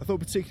I thought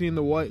particularly in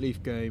the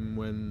Whiteleaf game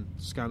when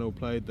Scannell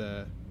played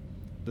there,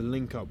 the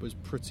link-up was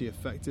pretty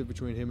effective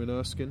between him and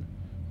Erskine.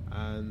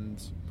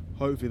 and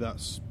hopefully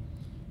that's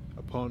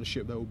a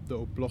partnership that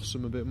will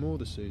blossom a bit more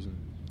this season.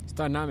 It's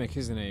dynamic,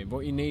 isn't it?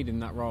 What you need in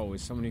that role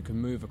is someone who can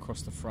move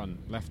across the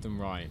front, left and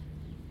right,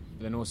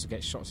 but then also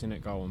get shots in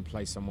at goal and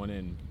play someone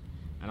in.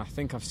 And I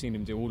think I've seen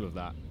him do all of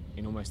that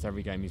in almost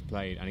every game he's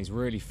played, and he's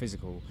really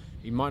physical.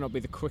 He might not be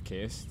the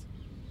quickest,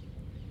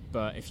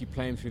 but if you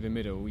play him through the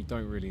middle, you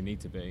don't really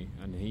need to be.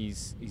 And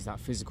he's that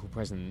physical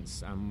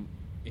presence, and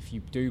if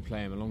you do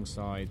play him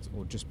alongside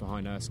or just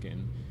behind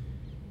Erskine,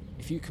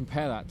 if you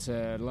compare that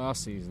to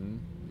last season,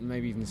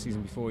 maybe even the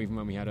season before, even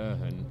when we had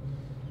Erhan,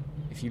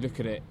 if you look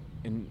at it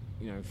in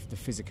the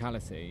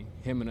physicality,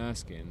 him and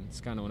Erskine,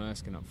 Scannell and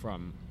Erskine up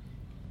front,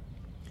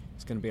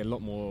 it's going to be a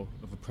lot more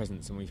of a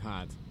presence than we've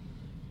had.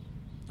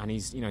 And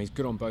he's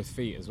good on both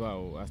feet as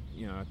well.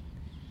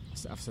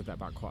 I've said that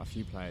about quite a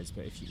few players,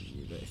 but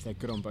if they're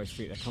good on both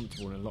feet, they're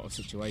comfortable in a lot of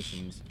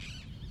situations.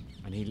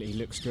 And he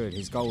looks good.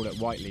 His goal at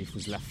Whiteleaf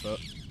was left foot.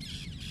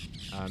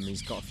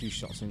 He's got a few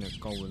shots in at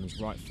goal on his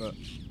right foot.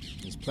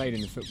 He's played in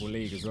the Football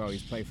League as well.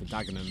 He's played for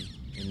Dagenham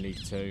in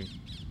League 2.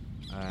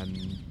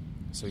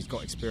 So he's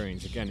got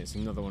experience. Again, it's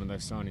another one of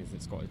those signings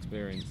that's got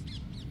experience.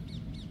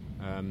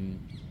 And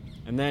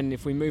then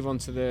if we move on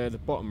to the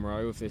bottom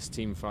row of this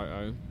team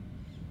photo,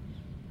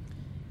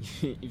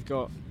 you've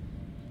got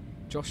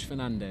Josh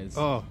Fernandez.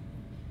 Oh,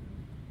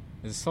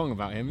 there's a song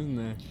about him, isn't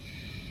there?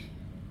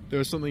 There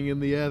was something in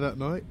the air that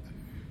night.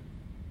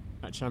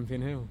 At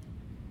Champion Hill.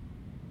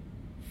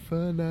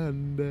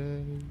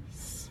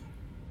 Fernandez.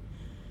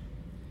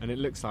 And it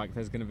looks like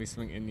there's going to be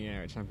something in the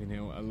air at Champion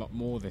Hill a lot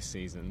more this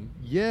season.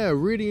 Yeah,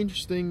 really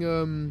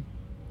interesting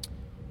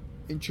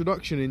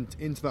introduction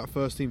into that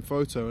first team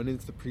photo and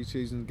into the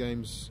pre-season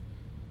games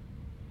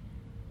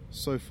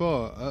so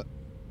far.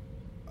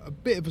 A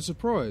bit of a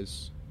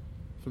surprise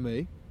for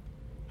me,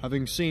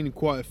 having seen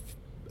quite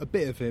a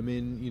bit of him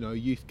in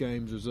youth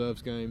games,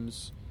 reserves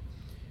games.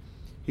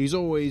 He's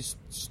always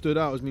stood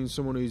out as being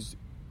someone who's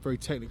very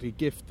technically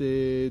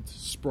gifted,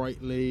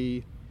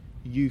 sprightly,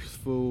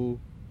 youthful,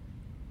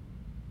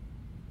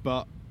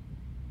 but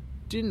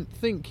didn't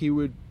think he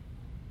would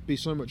be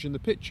so much in the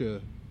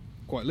picture,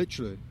 quite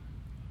literally.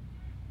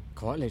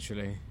 Quite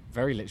literally.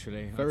 Very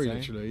literally. Very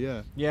literally,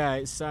 yeah. Yeah,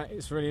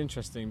 it's really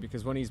interesting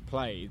because when he's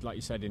played, like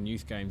you said, in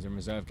youth games and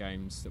reserve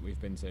games that we've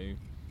been to,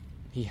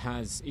 he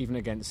has, even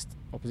against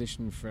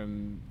opposition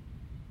from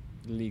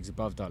the leagues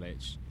above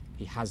Dulwich,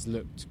 he has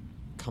looked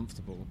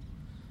comfortable,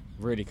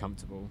 really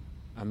comfortable.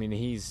 I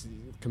mean,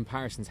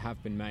 comparisons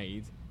have been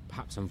made,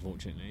 perhaps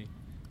unfortunately,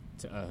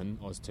 to Erhan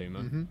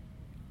Oztumer. Mm-hmm.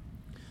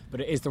 But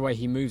it is the way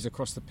he moves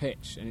across the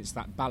pitch, and it's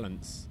that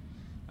balance.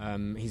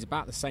 He's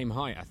about the same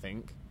height, I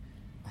think.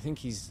 I think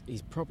he's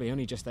probably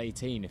only just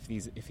 18 if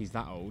he's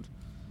that old.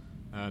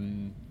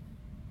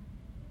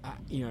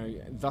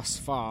 Thus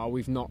far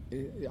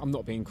I'm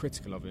not being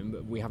critical of him,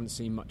 but we haven't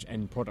seen much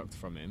end product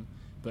from him.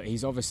 But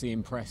he's obviously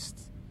impressed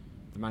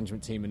the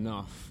management team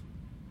enough,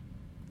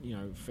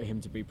 for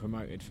him to be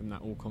promoted from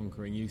that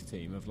all-conquering youth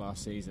team of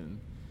last season.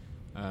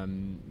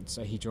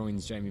 So he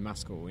joins Jamie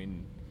Maskell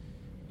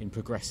in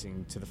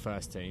progressing to the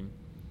first team.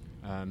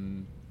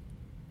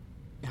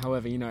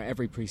 However,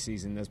 every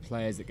pre-season there's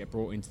players that get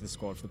brought into the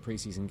squad for the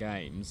pre-season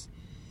games,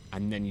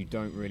 and then you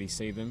don't really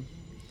see them.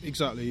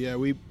 Exactly. Yeah,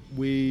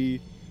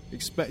 we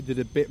expected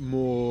a bit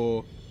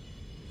more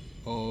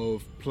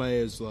of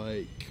players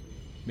like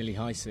Millie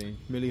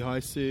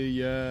Heisey,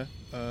 yeah.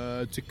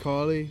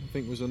 Tikali, I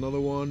think, was another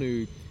one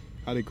who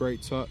had a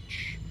great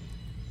touch.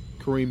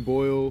 Kareem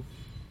Boyle.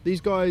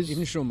 These guys...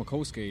 Even Sean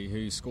Mikulski,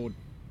 who scored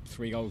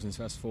 3 goals in his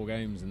first 4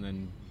 games and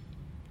then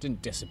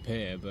didn't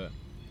disappear, but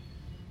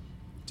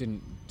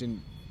didn't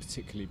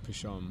particularly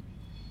push on.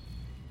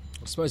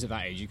 I suppose at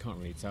that age you can't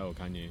really tell,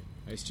 can you?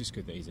 It's just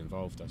good that he's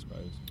involved, I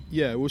suppose.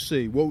 Yeah, we'll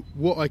see.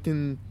 What I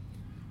can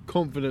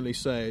confidently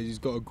say is he's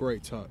got a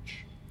great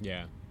touch.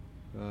 Yeah.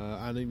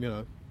 And,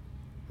 a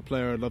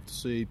player I'd love to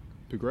see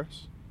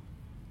progress.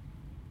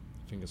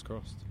 Fingers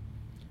crossed.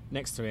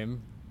 Next to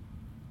him,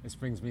 this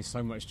brings me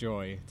so much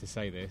joy to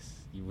say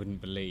this, you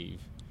wouldn't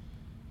believe,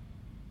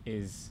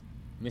 is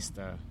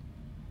Mr.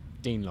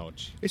 Dean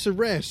Lodge. It's a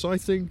rare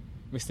sighting.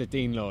 Mr.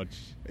 Dean Lodge.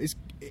 It's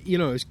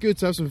good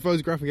to have some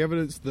photographic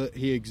evidence that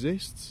he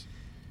exists,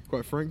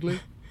 quite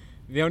frankly.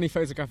 The only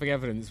photographic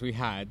evidence we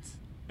had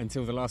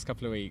until the last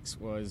couple of weeks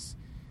was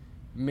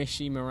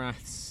Mishy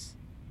Marath's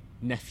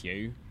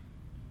nephew,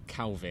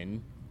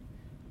 Calvin,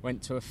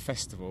 went to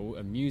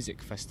a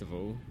music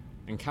festival,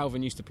 and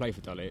Calvin used to play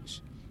for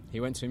Dulwich. He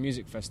went to a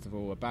music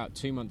festival about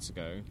 2 months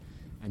ago,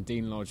 and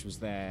Dean Lodge was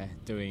there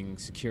doing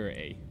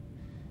security,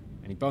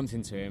 and he bumped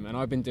into him. And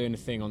I've been doing a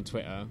thing on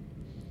Twitter.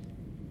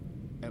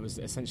 It was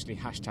essentially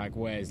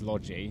 #Where's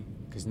Lodgy,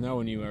 because no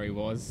one knew where he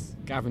was.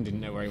 Gavin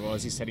didn't know where he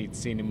was. He said he'd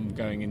seen him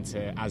going into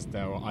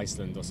Asda or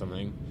Iceland or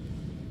something.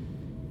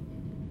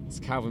 So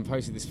Calvin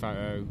posted this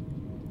photo,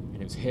 and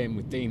it was him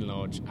with Dean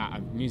Lodge at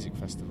a music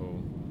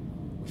festival.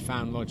 We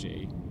found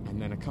Lodgy,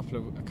 and then a couple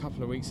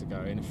of weeks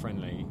ago in a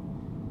friendly,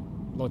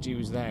 Lodgy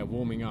was there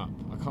warming up.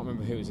 I can't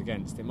remember who it was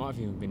against. It might have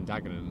even been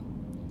Dagenham.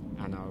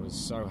 and I was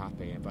so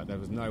happy. But there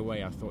was no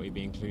way I thought he'd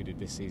be included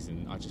this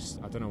season. I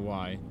don't know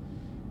why,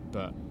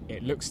 but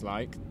it looks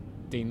like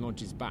Dean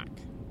Lodge is back.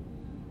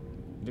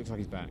 It looks like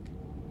he's back.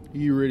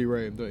 You really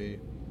rate him, don't you?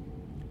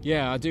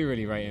 Yeah, I do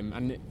really rate him,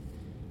 and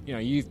you know,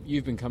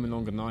 you've been coming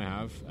longer than I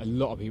have. A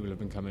lot of people have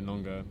been coming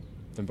longer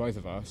than both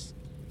of us,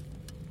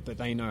 but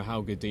they know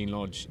how good Dean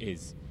Lodge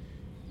is.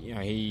 You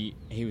know, he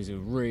was a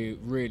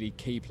really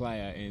key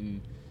player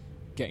in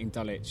getting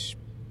Dulwich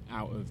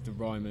out of the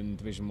Ryman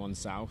Division 1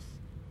 South.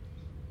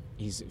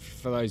 He's,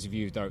 for those of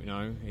you who don't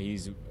know,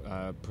 he's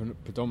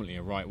predominantly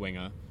a right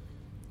winger.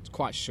 It's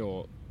quite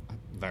short,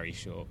 very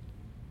short,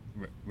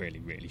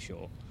 really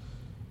short,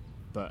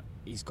 but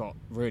he's got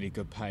really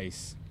good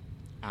pace,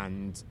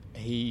 and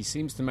he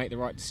seems to make the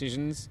right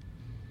decisions.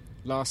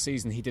 Last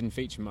season he didn't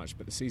feature much,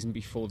 but the season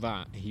before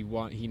that he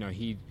won.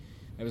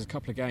 There was a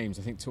couple of games,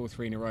 I think 2 or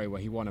 3 in a row,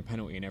 where he won a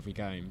penalty in every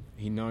game.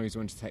 He knows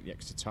when to take the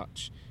extra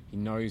touch, he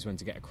knows when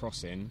to get a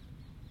cross in,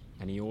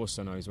 and he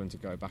also knows when to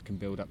go back and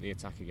build up the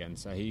attack again.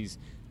 So he's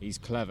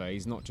clever.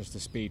 He's not just a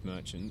speed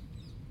merchant.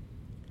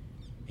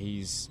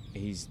 He's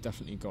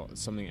definitely got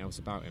something else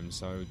about him.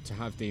 So to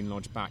have Dean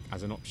Lodge back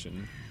as an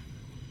option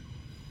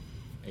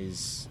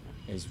is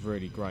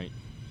really great.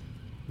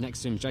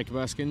 Next to him, Jacob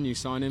Erskine. You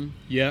sign him.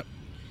 Yep.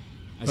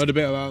 Heard a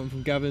bit about him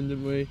from Gavin,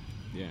 didn't we?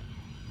 Yeah.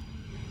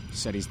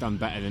 Said he's done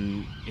better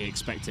than he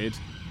expected,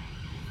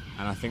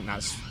 and I think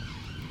that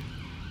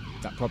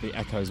probably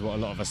echoes what a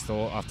lot of us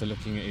thought after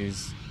looking at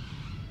his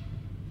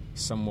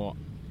somewhat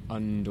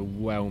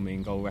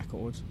underwhelming goal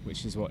record,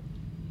 which is what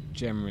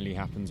generally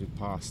happens with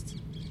past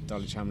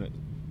Dulwich Hamlet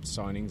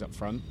signings up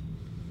front.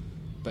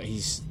 But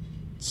he's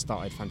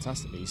started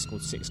fantastically. He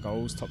scored 6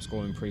 goals, top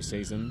scorer in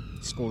pre-season.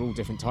 He scored all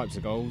different types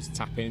of goals,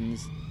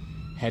 tap-ins,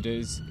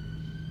 headers.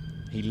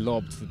 He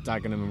lobbed the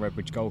Dagenham and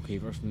Redbridge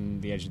goalkeeper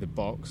from the edge of the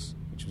box,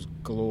 which was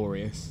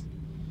glorious.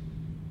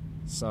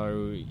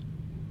 So,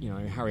 you know,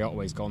 Harry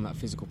Otway's gone. That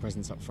physical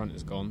presence up front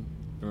has gone.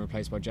 Been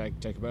replaced by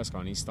Jacob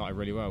Erskine. He started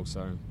really well,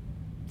 so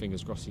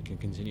fingers crossed he can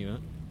continue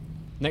that.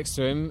 Next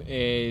to him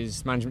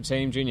is management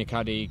team, junior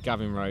caddy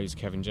Gavin Rose,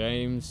 Kevin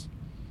James.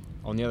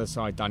 On the other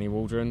side, Danny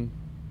Waldron.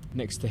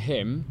 Next to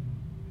him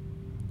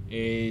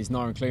is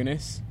Nyron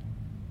Clunis,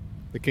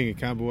 The King of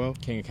Camberwell.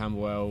 King of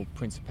Camberwell,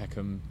 Prince of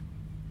Peckham,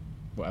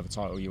 whatever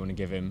title you want to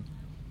give him.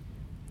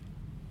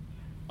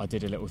 I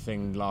did a little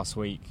thing last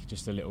week,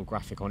 just a little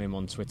graphic on him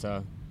on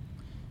Twitter,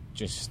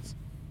 just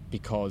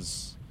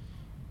because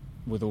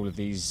with all of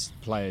these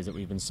players that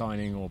we've been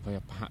signing, or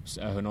perhaps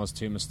Erhan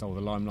Oztumer stole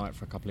the limelight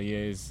for a couple of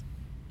years,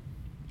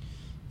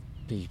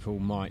 people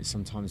might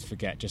sometimes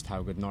forget just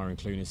how good Nyron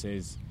Clunis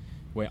is.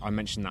 Where I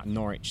mentioned that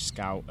Norwich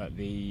scout at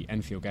the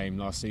Enfield game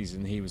last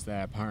season, he was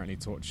there apparently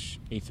to watch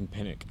Ethan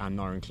Pinnock and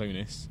Nyron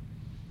Clunis.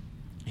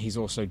 He's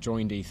also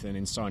joined Ethan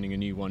in signing a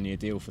new 1-year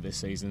deal for this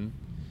season,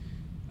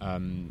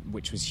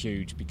 which was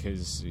huge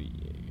because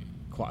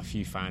quite a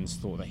few fans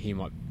thought that he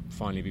might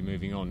finally be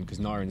moving on, because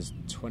Nyron's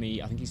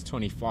 20, I think he's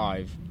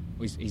 25,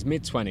 he's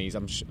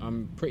mid-20s,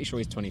 I'm pretty sure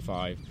he's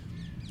 25.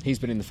 He's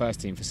been in the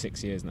first team for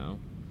 6 years now.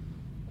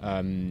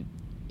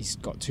 He's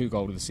got 2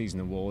 Goal of the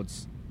Season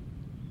awards.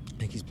 I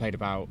think he's played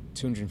about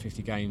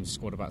 250 games,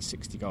 scored about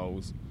 60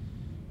 goals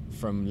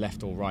from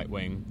left or right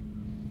wing.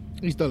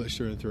 He's Dulwich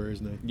through and through,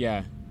 isn't he?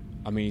 Yeah,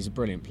 I mean, he's a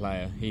brilliant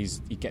player. He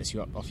gets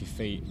you up off your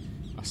feet.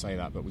 I say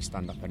that, but we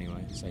stand up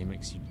anyway. So he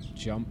makes you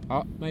jump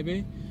up,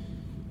 maybe?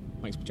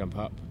 Makes me jump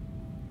up.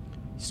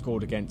 He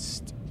scored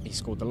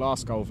the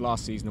last goal of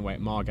last season away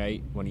at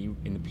Margate when he,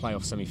 in the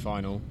playoff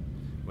semi-final,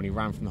 when he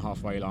ran from the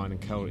halfway line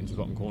and curled it into the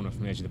bottom corner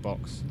from the edge of the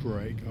box.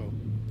 Great goal.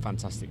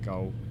 Fantastic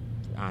goal.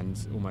 And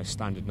almost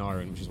standard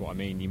Nyron, which is what I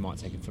mean. You might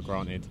take it for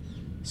granted.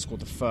 He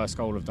scored the first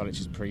goal of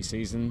Dulwich's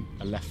pre-season,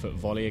 a left-foot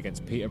volley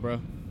against Peterborough.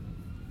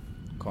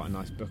 Quite a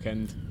nice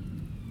bookend.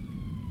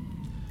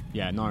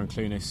 Yeah, Nyron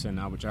Clunis and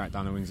Albert Jarrett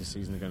down the wings this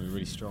season are going to be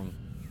really strong.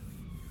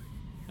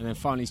 And then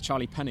finally, it's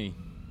Charlie Penny.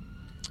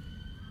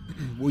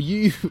 Well,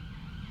 you've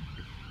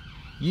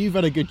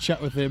had a good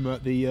chat with him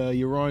at the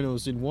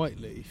urinals in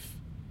Whiteleaf.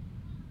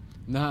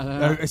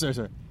 No.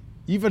 Sorry.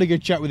 You've had a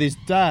good chat with his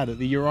dad at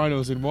the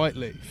urinals in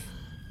Whiteleaf.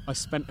 I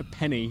spent a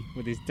penny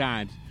with his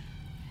dad.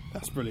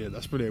 That's brilliant.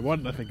 Why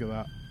didn't I think of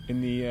that?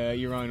 In the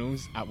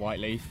urinals at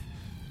Whiteleaf,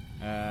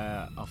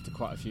 after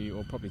quite a few,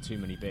 or probably too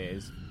many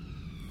beers.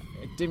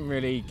 It didn't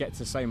really get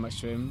to say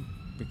much to him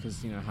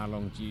because, you know, how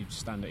long do you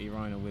stand at a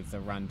urinal with a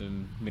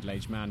random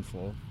middle-aged man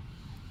for?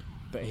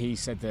 But he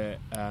said that,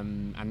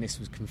 and this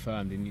was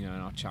confirmed in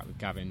our chat with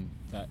Gavin,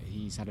 that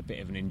he's had a bit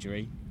of an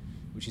injury,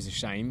 which is a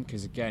shame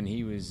because again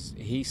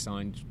he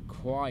signed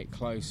quite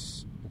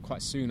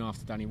soon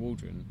after Danny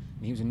Waldron,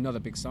 and he was another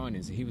big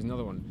signing. So he was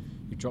another one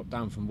who dropped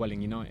down from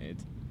Welling United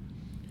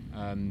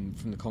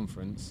from the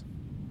conference.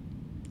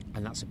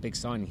 And that's a big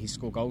signing. He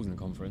scored goals in the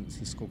conference.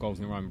 He scored goals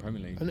in the Ryman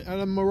Premier League. And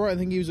am I right? I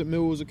think he was at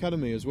Millwall's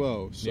Academy as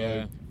well. So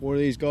yeah. One of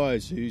these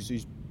guys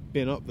who's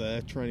been up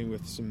there training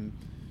with some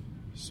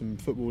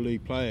Football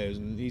League players,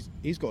 and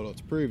he's got a lot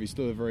to prove. He's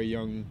still a very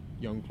young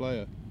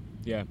player.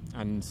 Yeah,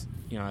 and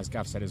as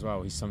Gav said as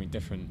well, he's something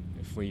different.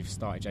 If we've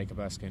started Jacob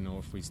Erskine or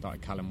if we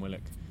started Callum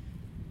Willock,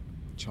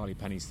 Charlie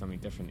Penny's something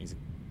different. He's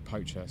a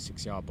poacher,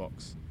 6-yard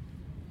box.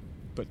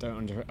 But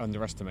don't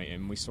underestimate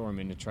him. We saw him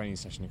in a training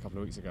session a couple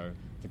of weeks ago.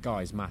 The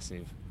guy's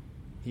massive.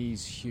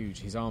 He's huge.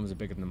 His arms are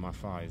bigger than my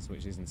thighs,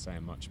 which isn't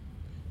saying much.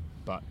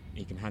 But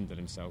he can handle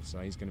himself, so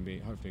he's going to be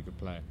hopefully a good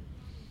player.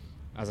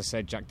 As I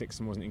said, Jack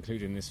Dixon wasn't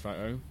included in this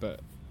photo, but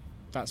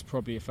that's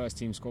probably a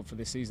first-team squad for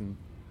this season.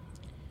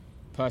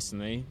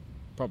 Personally,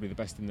 probably the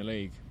best in the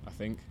league, I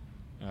think.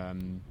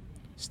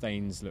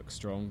 Staines look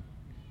strong.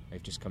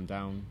 They've just come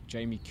down.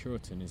 Jamie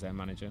Cureton is their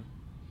manager.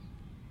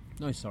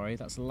 No, sorry,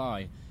 that's a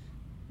lie.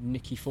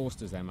 Nicky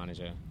Forster's their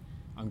manager.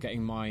 I'm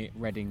getting my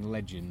Reading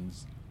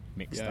legends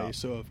mixed up. Yeah,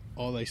 sort of.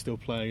 Are they still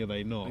playing? Are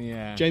they not?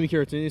 Yeah. Jamie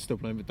Cureton is still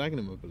playing for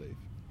Dagenham, I believe.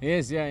 He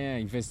is, yeah.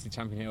 He visited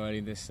Champion Hill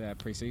early this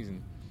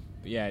pre-season.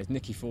 But yeah,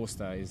 Nicky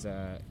Forster is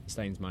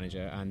Staines'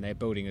 manager, and they're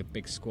building a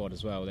big squad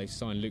as well. They've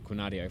signed Luke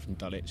Renadio from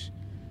Dulwich,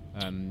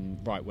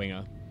 right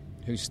winger,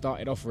 who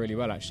started off really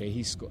well actually.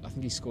 I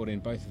think he scored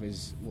in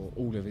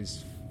all of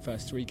his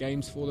first 3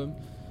 games for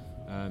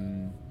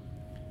them.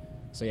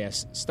 So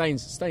yes,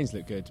 Staines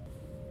look good.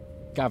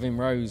 Gavin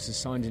Rose has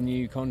signed a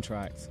new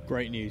contract.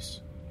 Great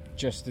news.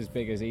 Just as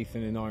big as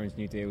Ethan and Iron's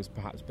new deal,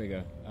 perhaps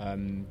bigger.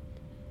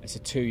 It's a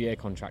 2-year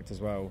contract as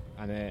well,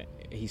 and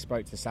he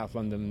spoke to the South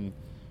London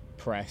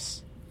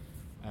press,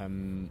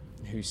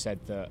 who said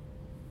that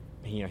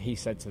he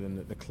said to them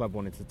that the club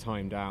wanted to tie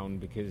him down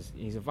because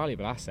he's a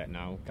valuable asset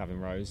now. Gavin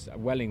Rose.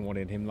 Welling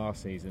wanted him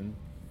last season,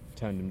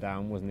 turned him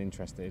down, wasn't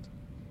interested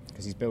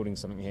because he's building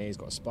something here. He's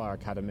got a Spire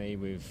Academy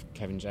with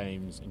Kevin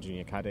James and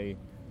Junior Caddy.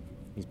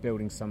 He's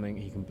building something.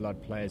 He can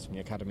blood players from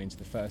the academy into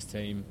the first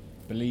team.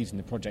 Believes in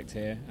the project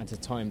here, and to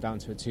tie him down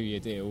to a 2-year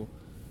deal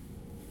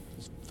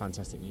is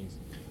fantastic news.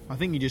 I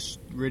think you just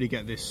really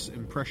get this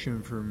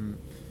impression from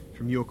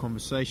your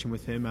conversation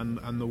with him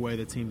and the way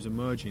the team's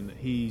emerging that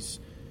he's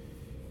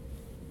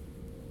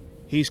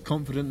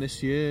confident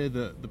this year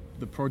that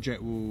the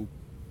project will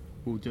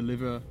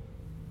deliver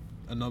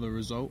another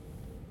result,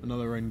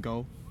 another end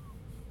goal,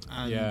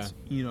 and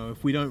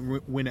if we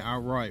don't win it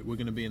outright, we're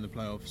going to be in the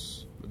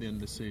playoffs at the end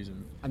of the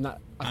season.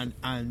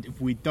 And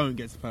if we don't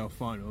get to the playoff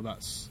final,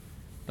 that's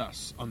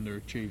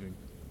underachieving.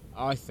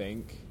 I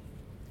think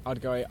I'd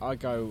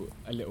go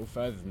a little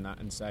further than that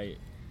and say,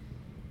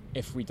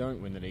 if we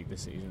don't win the league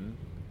this season,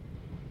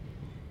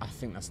 I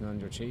think that's an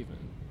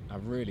underachievement. I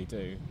really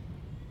do.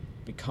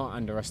 We can't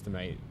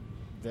underestimate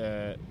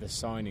the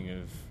signing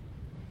of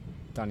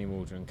Danny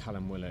Waldron,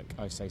 Callum Willock,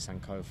 Osei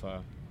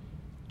Sankofa,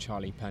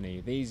 Charlie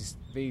Penny. These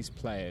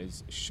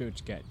players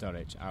should get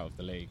Dulwich out of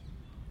the league.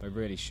 They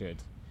really should.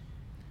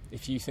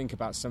 If you think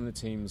about some of the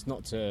teams,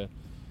 not to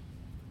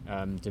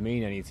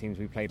demean any teams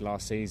we played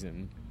last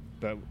season,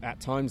 but at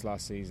times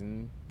last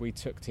season we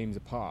took teams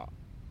apart,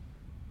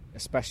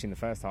 especially in the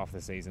first half of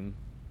the season.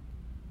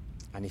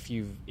 And if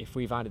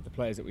we've added the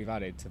players that we've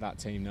added to that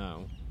team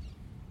now,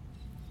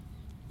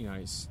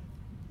 it's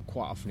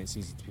quite often it's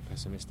easy to be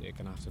pessimistic,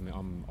 and I have to admit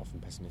I'm often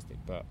pessimistic,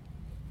 but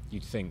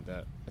you'd think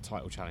that a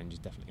title challenge is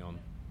definitely on.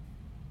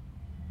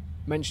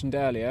 Mentioned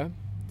earlier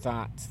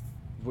that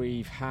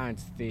we've had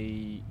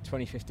the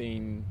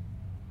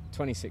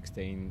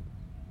 2015-2016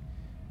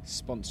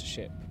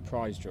 sponsorship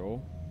prize draw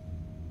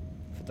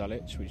for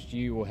Dulwich, which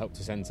you all helped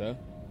us enter.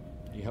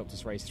 You helped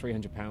us raise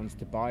 £300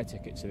 to buy a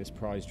ticket to this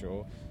prize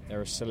draw. There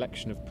are a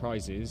selection of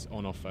prizes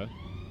on offer.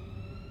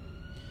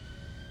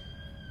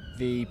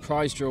 The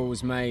prize draw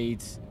was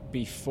made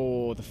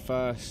before the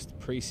first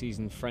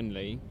pre-season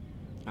friendly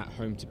at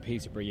home to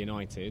Peterborough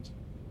United,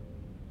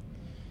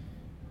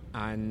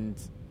 and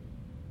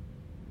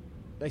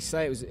they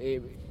say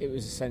it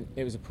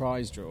was a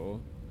prize draw.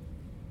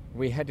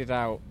 We headed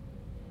out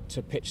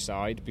to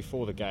pitchside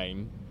before the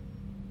game,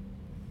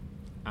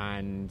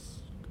 and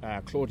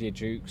Claudia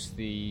Jukes,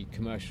 the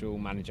commercial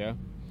manager,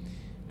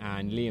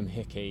 and Liam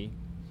Hickey,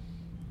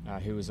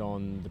 who was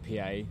on the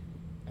PA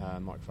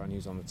microphone, he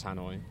was on the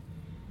tannoy,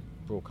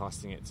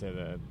 broadcasting it to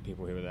the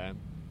people who were there,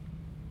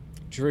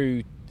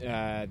 drew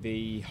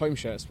the home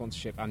shirt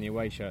sponsorship and the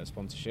away shirt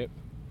sponsorship.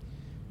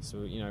 So,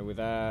 we're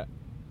there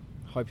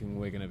hoping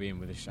we're going to be in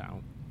with a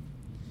shout.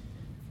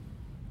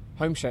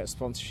 Home shirt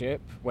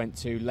sponsorship went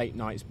to Late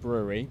Nights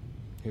Brewery,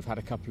 who've had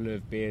a couple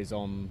of beers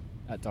on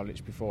at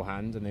Dulwich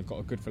beforehand, and they've got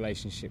a good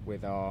relationship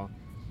with our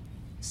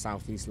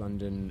South East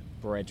London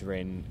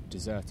brethren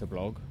Deserter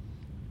blog.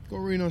 Got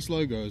a really nice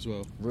logo as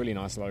well. Really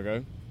nice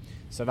logo.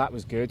 So that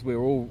was good. We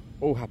were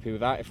all happy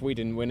with that. If we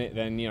didn't win it,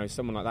 then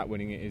someone like that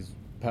winning it is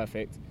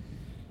perfect.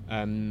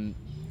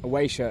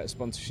 Away shirt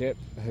sponsorship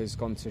has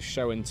gone to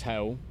Show and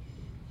Tell,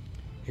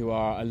 who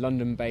are a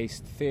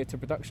London-based theatre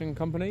production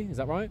company. Is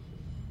that right?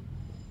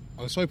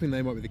 I was hoping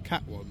they might be the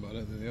cat one, but I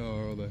don't think they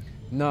are they?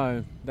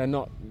 No, they're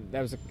not.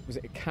 Was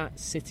it a cat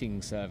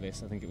sitting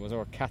service? I think it was,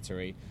 or a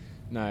cattery.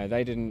 No,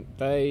 they didn't.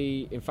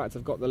 They, in fact,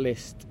 have got the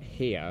list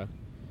here,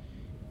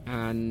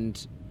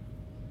 and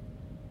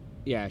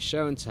yeah,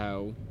 Show and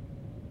Tell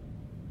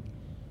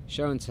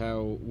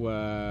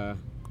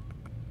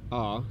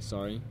are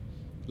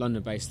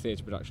London-based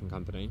theatre production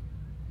company.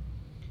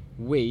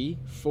 We,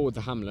 Forward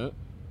the Hamlet,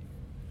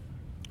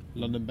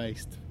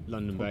 London-based,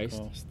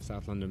 podcast.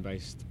 South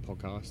London-based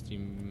podcast. You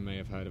may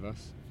have heard of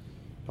us.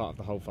 Part of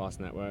the Holdfast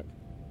network.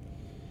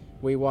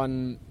 We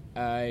won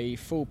a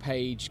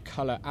full-page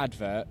colour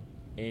advert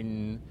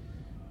in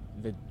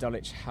the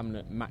Dulwich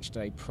Hamlet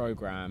Matchday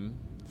programme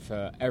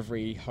for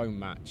every home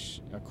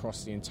match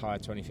across the entire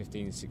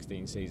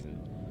 2015-16 season.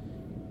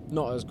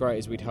 Not as great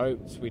as we'd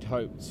hoped. We'd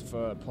hoped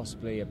for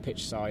possibly a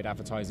pitch-side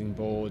advertising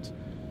board,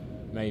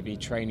 maybe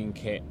training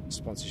kit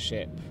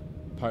sponsorship,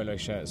 polo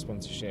shirt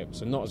sponsorship,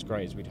 so not as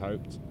great as we'd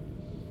hoped.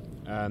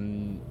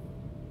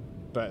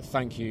 But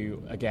thank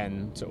you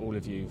again to all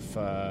of you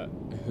for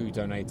who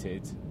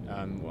donated.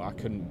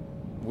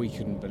 We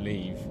couldn't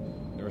believe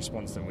the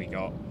response that we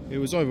got. It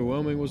was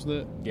overwhelming, wasn't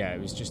it? Yeah,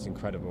 it was just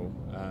incredible.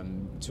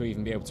 To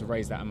even be able to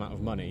raise that amount of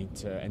money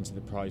to enter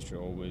the prize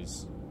draw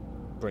was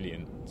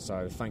brilliant.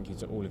 So thank you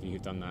to all of you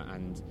who've done that,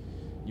 and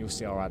you'll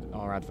see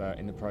our advert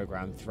in the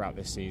programme throughout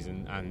this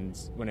season. And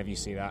whenever you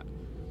see that,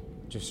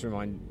 just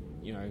remind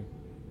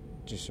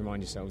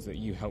yourselves that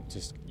you helped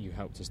us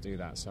do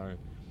that. So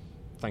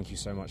thank you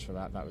so much for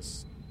that. That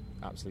was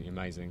absolutely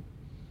amazing.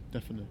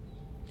 Definitely.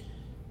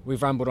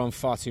 We've rambled on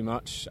far too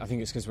much. I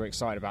think it's because we're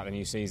excited about the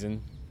new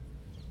season.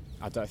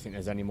 I don't think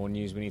there's any more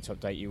news we need to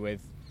update you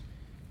with.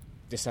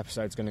 This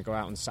episode's going to go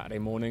out on Saturday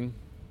morning,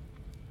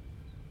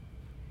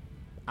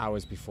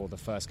 hours before the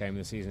first game of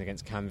the season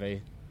against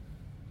Canvey.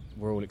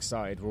 We're all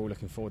excited. We're all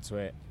looking forward to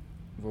it.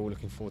 We're all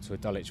looking forward to a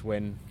Dulwich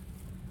win.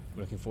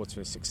 We're looking forward to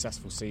a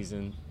successful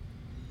season.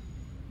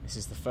 This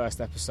is the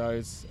first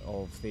episode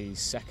of the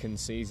second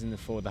season of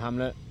Forward the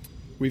Hamlet.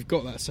 We've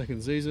got that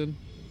second season.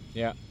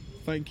 Yeah.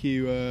 Thank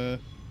you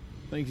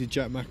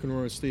Jack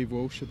McEnroy and Steve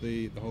Walsh at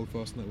the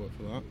Holdfast Network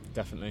for that.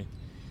 Definitely.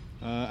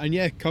 And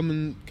yeah, come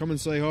and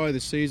say hi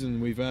this season.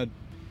 We've had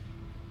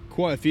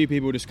quite a few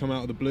people just come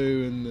out of the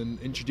blue and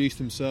introduce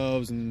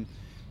themselves and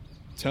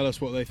tell us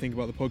what they think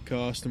about the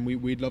podcast, and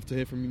we'd love to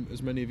hear from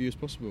as many of you as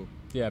possible.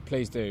 Yeah,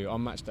 please do.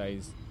 On match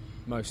days,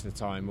 most of the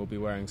time we'll be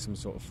wearing some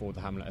sort of Forward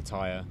the Hamlet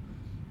attire.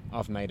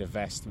 I've made a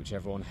vest which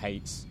everyone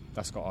hates.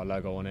 That's got our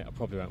logo on it. I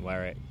probably won't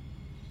wear it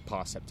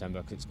past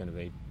September because it's going to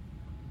be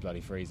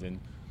bloody freezing.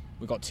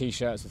 We've got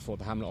t-shirts with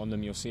Forward the Hamlet on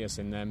them. You'll see us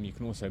in them. You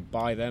can also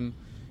buy them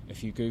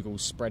if you Google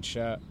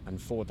Spreadshirt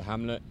and Forward the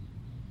Hamlet.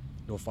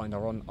 You'll find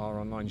our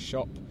online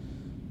shop.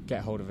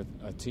 Get hold of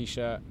a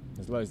t-shirt.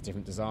 There's loads of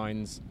different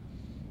designs.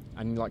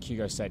 And like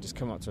Hugo said, just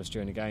come up to us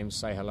during the game,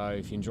 say hello.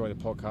 If you enjoy the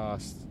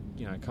podcast,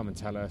 come and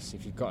tell us.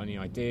 If you've got any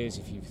ideas,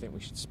 if you think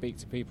we should speak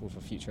to people for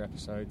future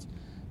episodes,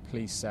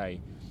 please say.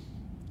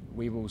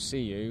 We will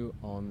see you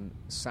on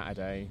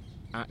Saturday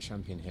at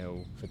Champion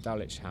Hill for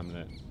Dulwich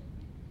Hamlet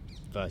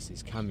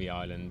versus Canvey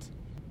Island.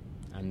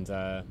 And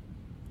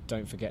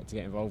don't forget to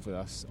get involved with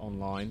us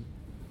online.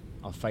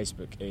 Our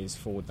Facebook is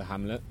Forward the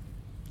Hamlet.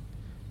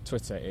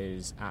 Twitter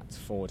is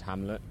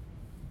 @ForwardHamlet.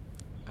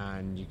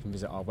 And you can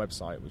visit our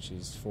website, which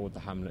is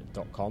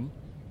forwardthehamlet.com.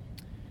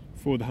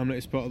 Forward the Hamlet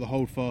is part of the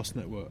Holdfast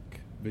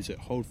Network. Visit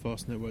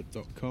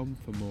holdfastnetwork.com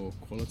for more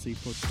quality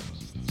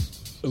podcasts.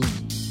 Ooh.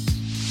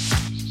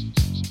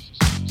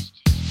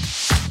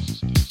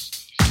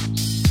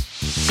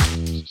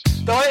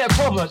 There ain't a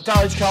problem that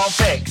Dulwich can't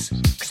fix,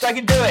 because they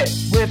can do it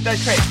with their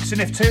tricks.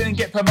 And if Tooting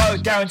get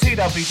promoted, guaranteed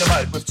they'll be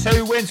demoted. With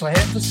 2 wins, we're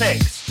hitting for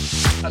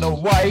 6. And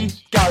away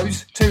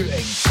goes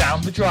Tooting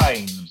down the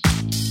drain.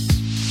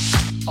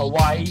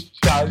 Away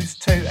goes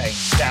Tooting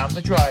down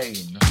the drain.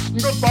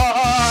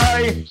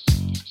 Goodbye!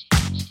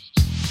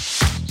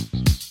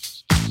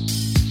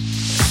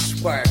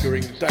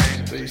 Swaggering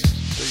dandies,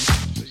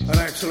 an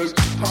absolute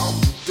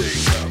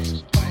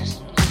humdinger.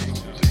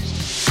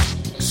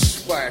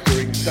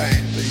 Swaggering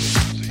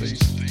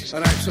dandies,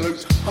 an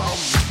absolute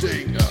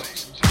humdinger.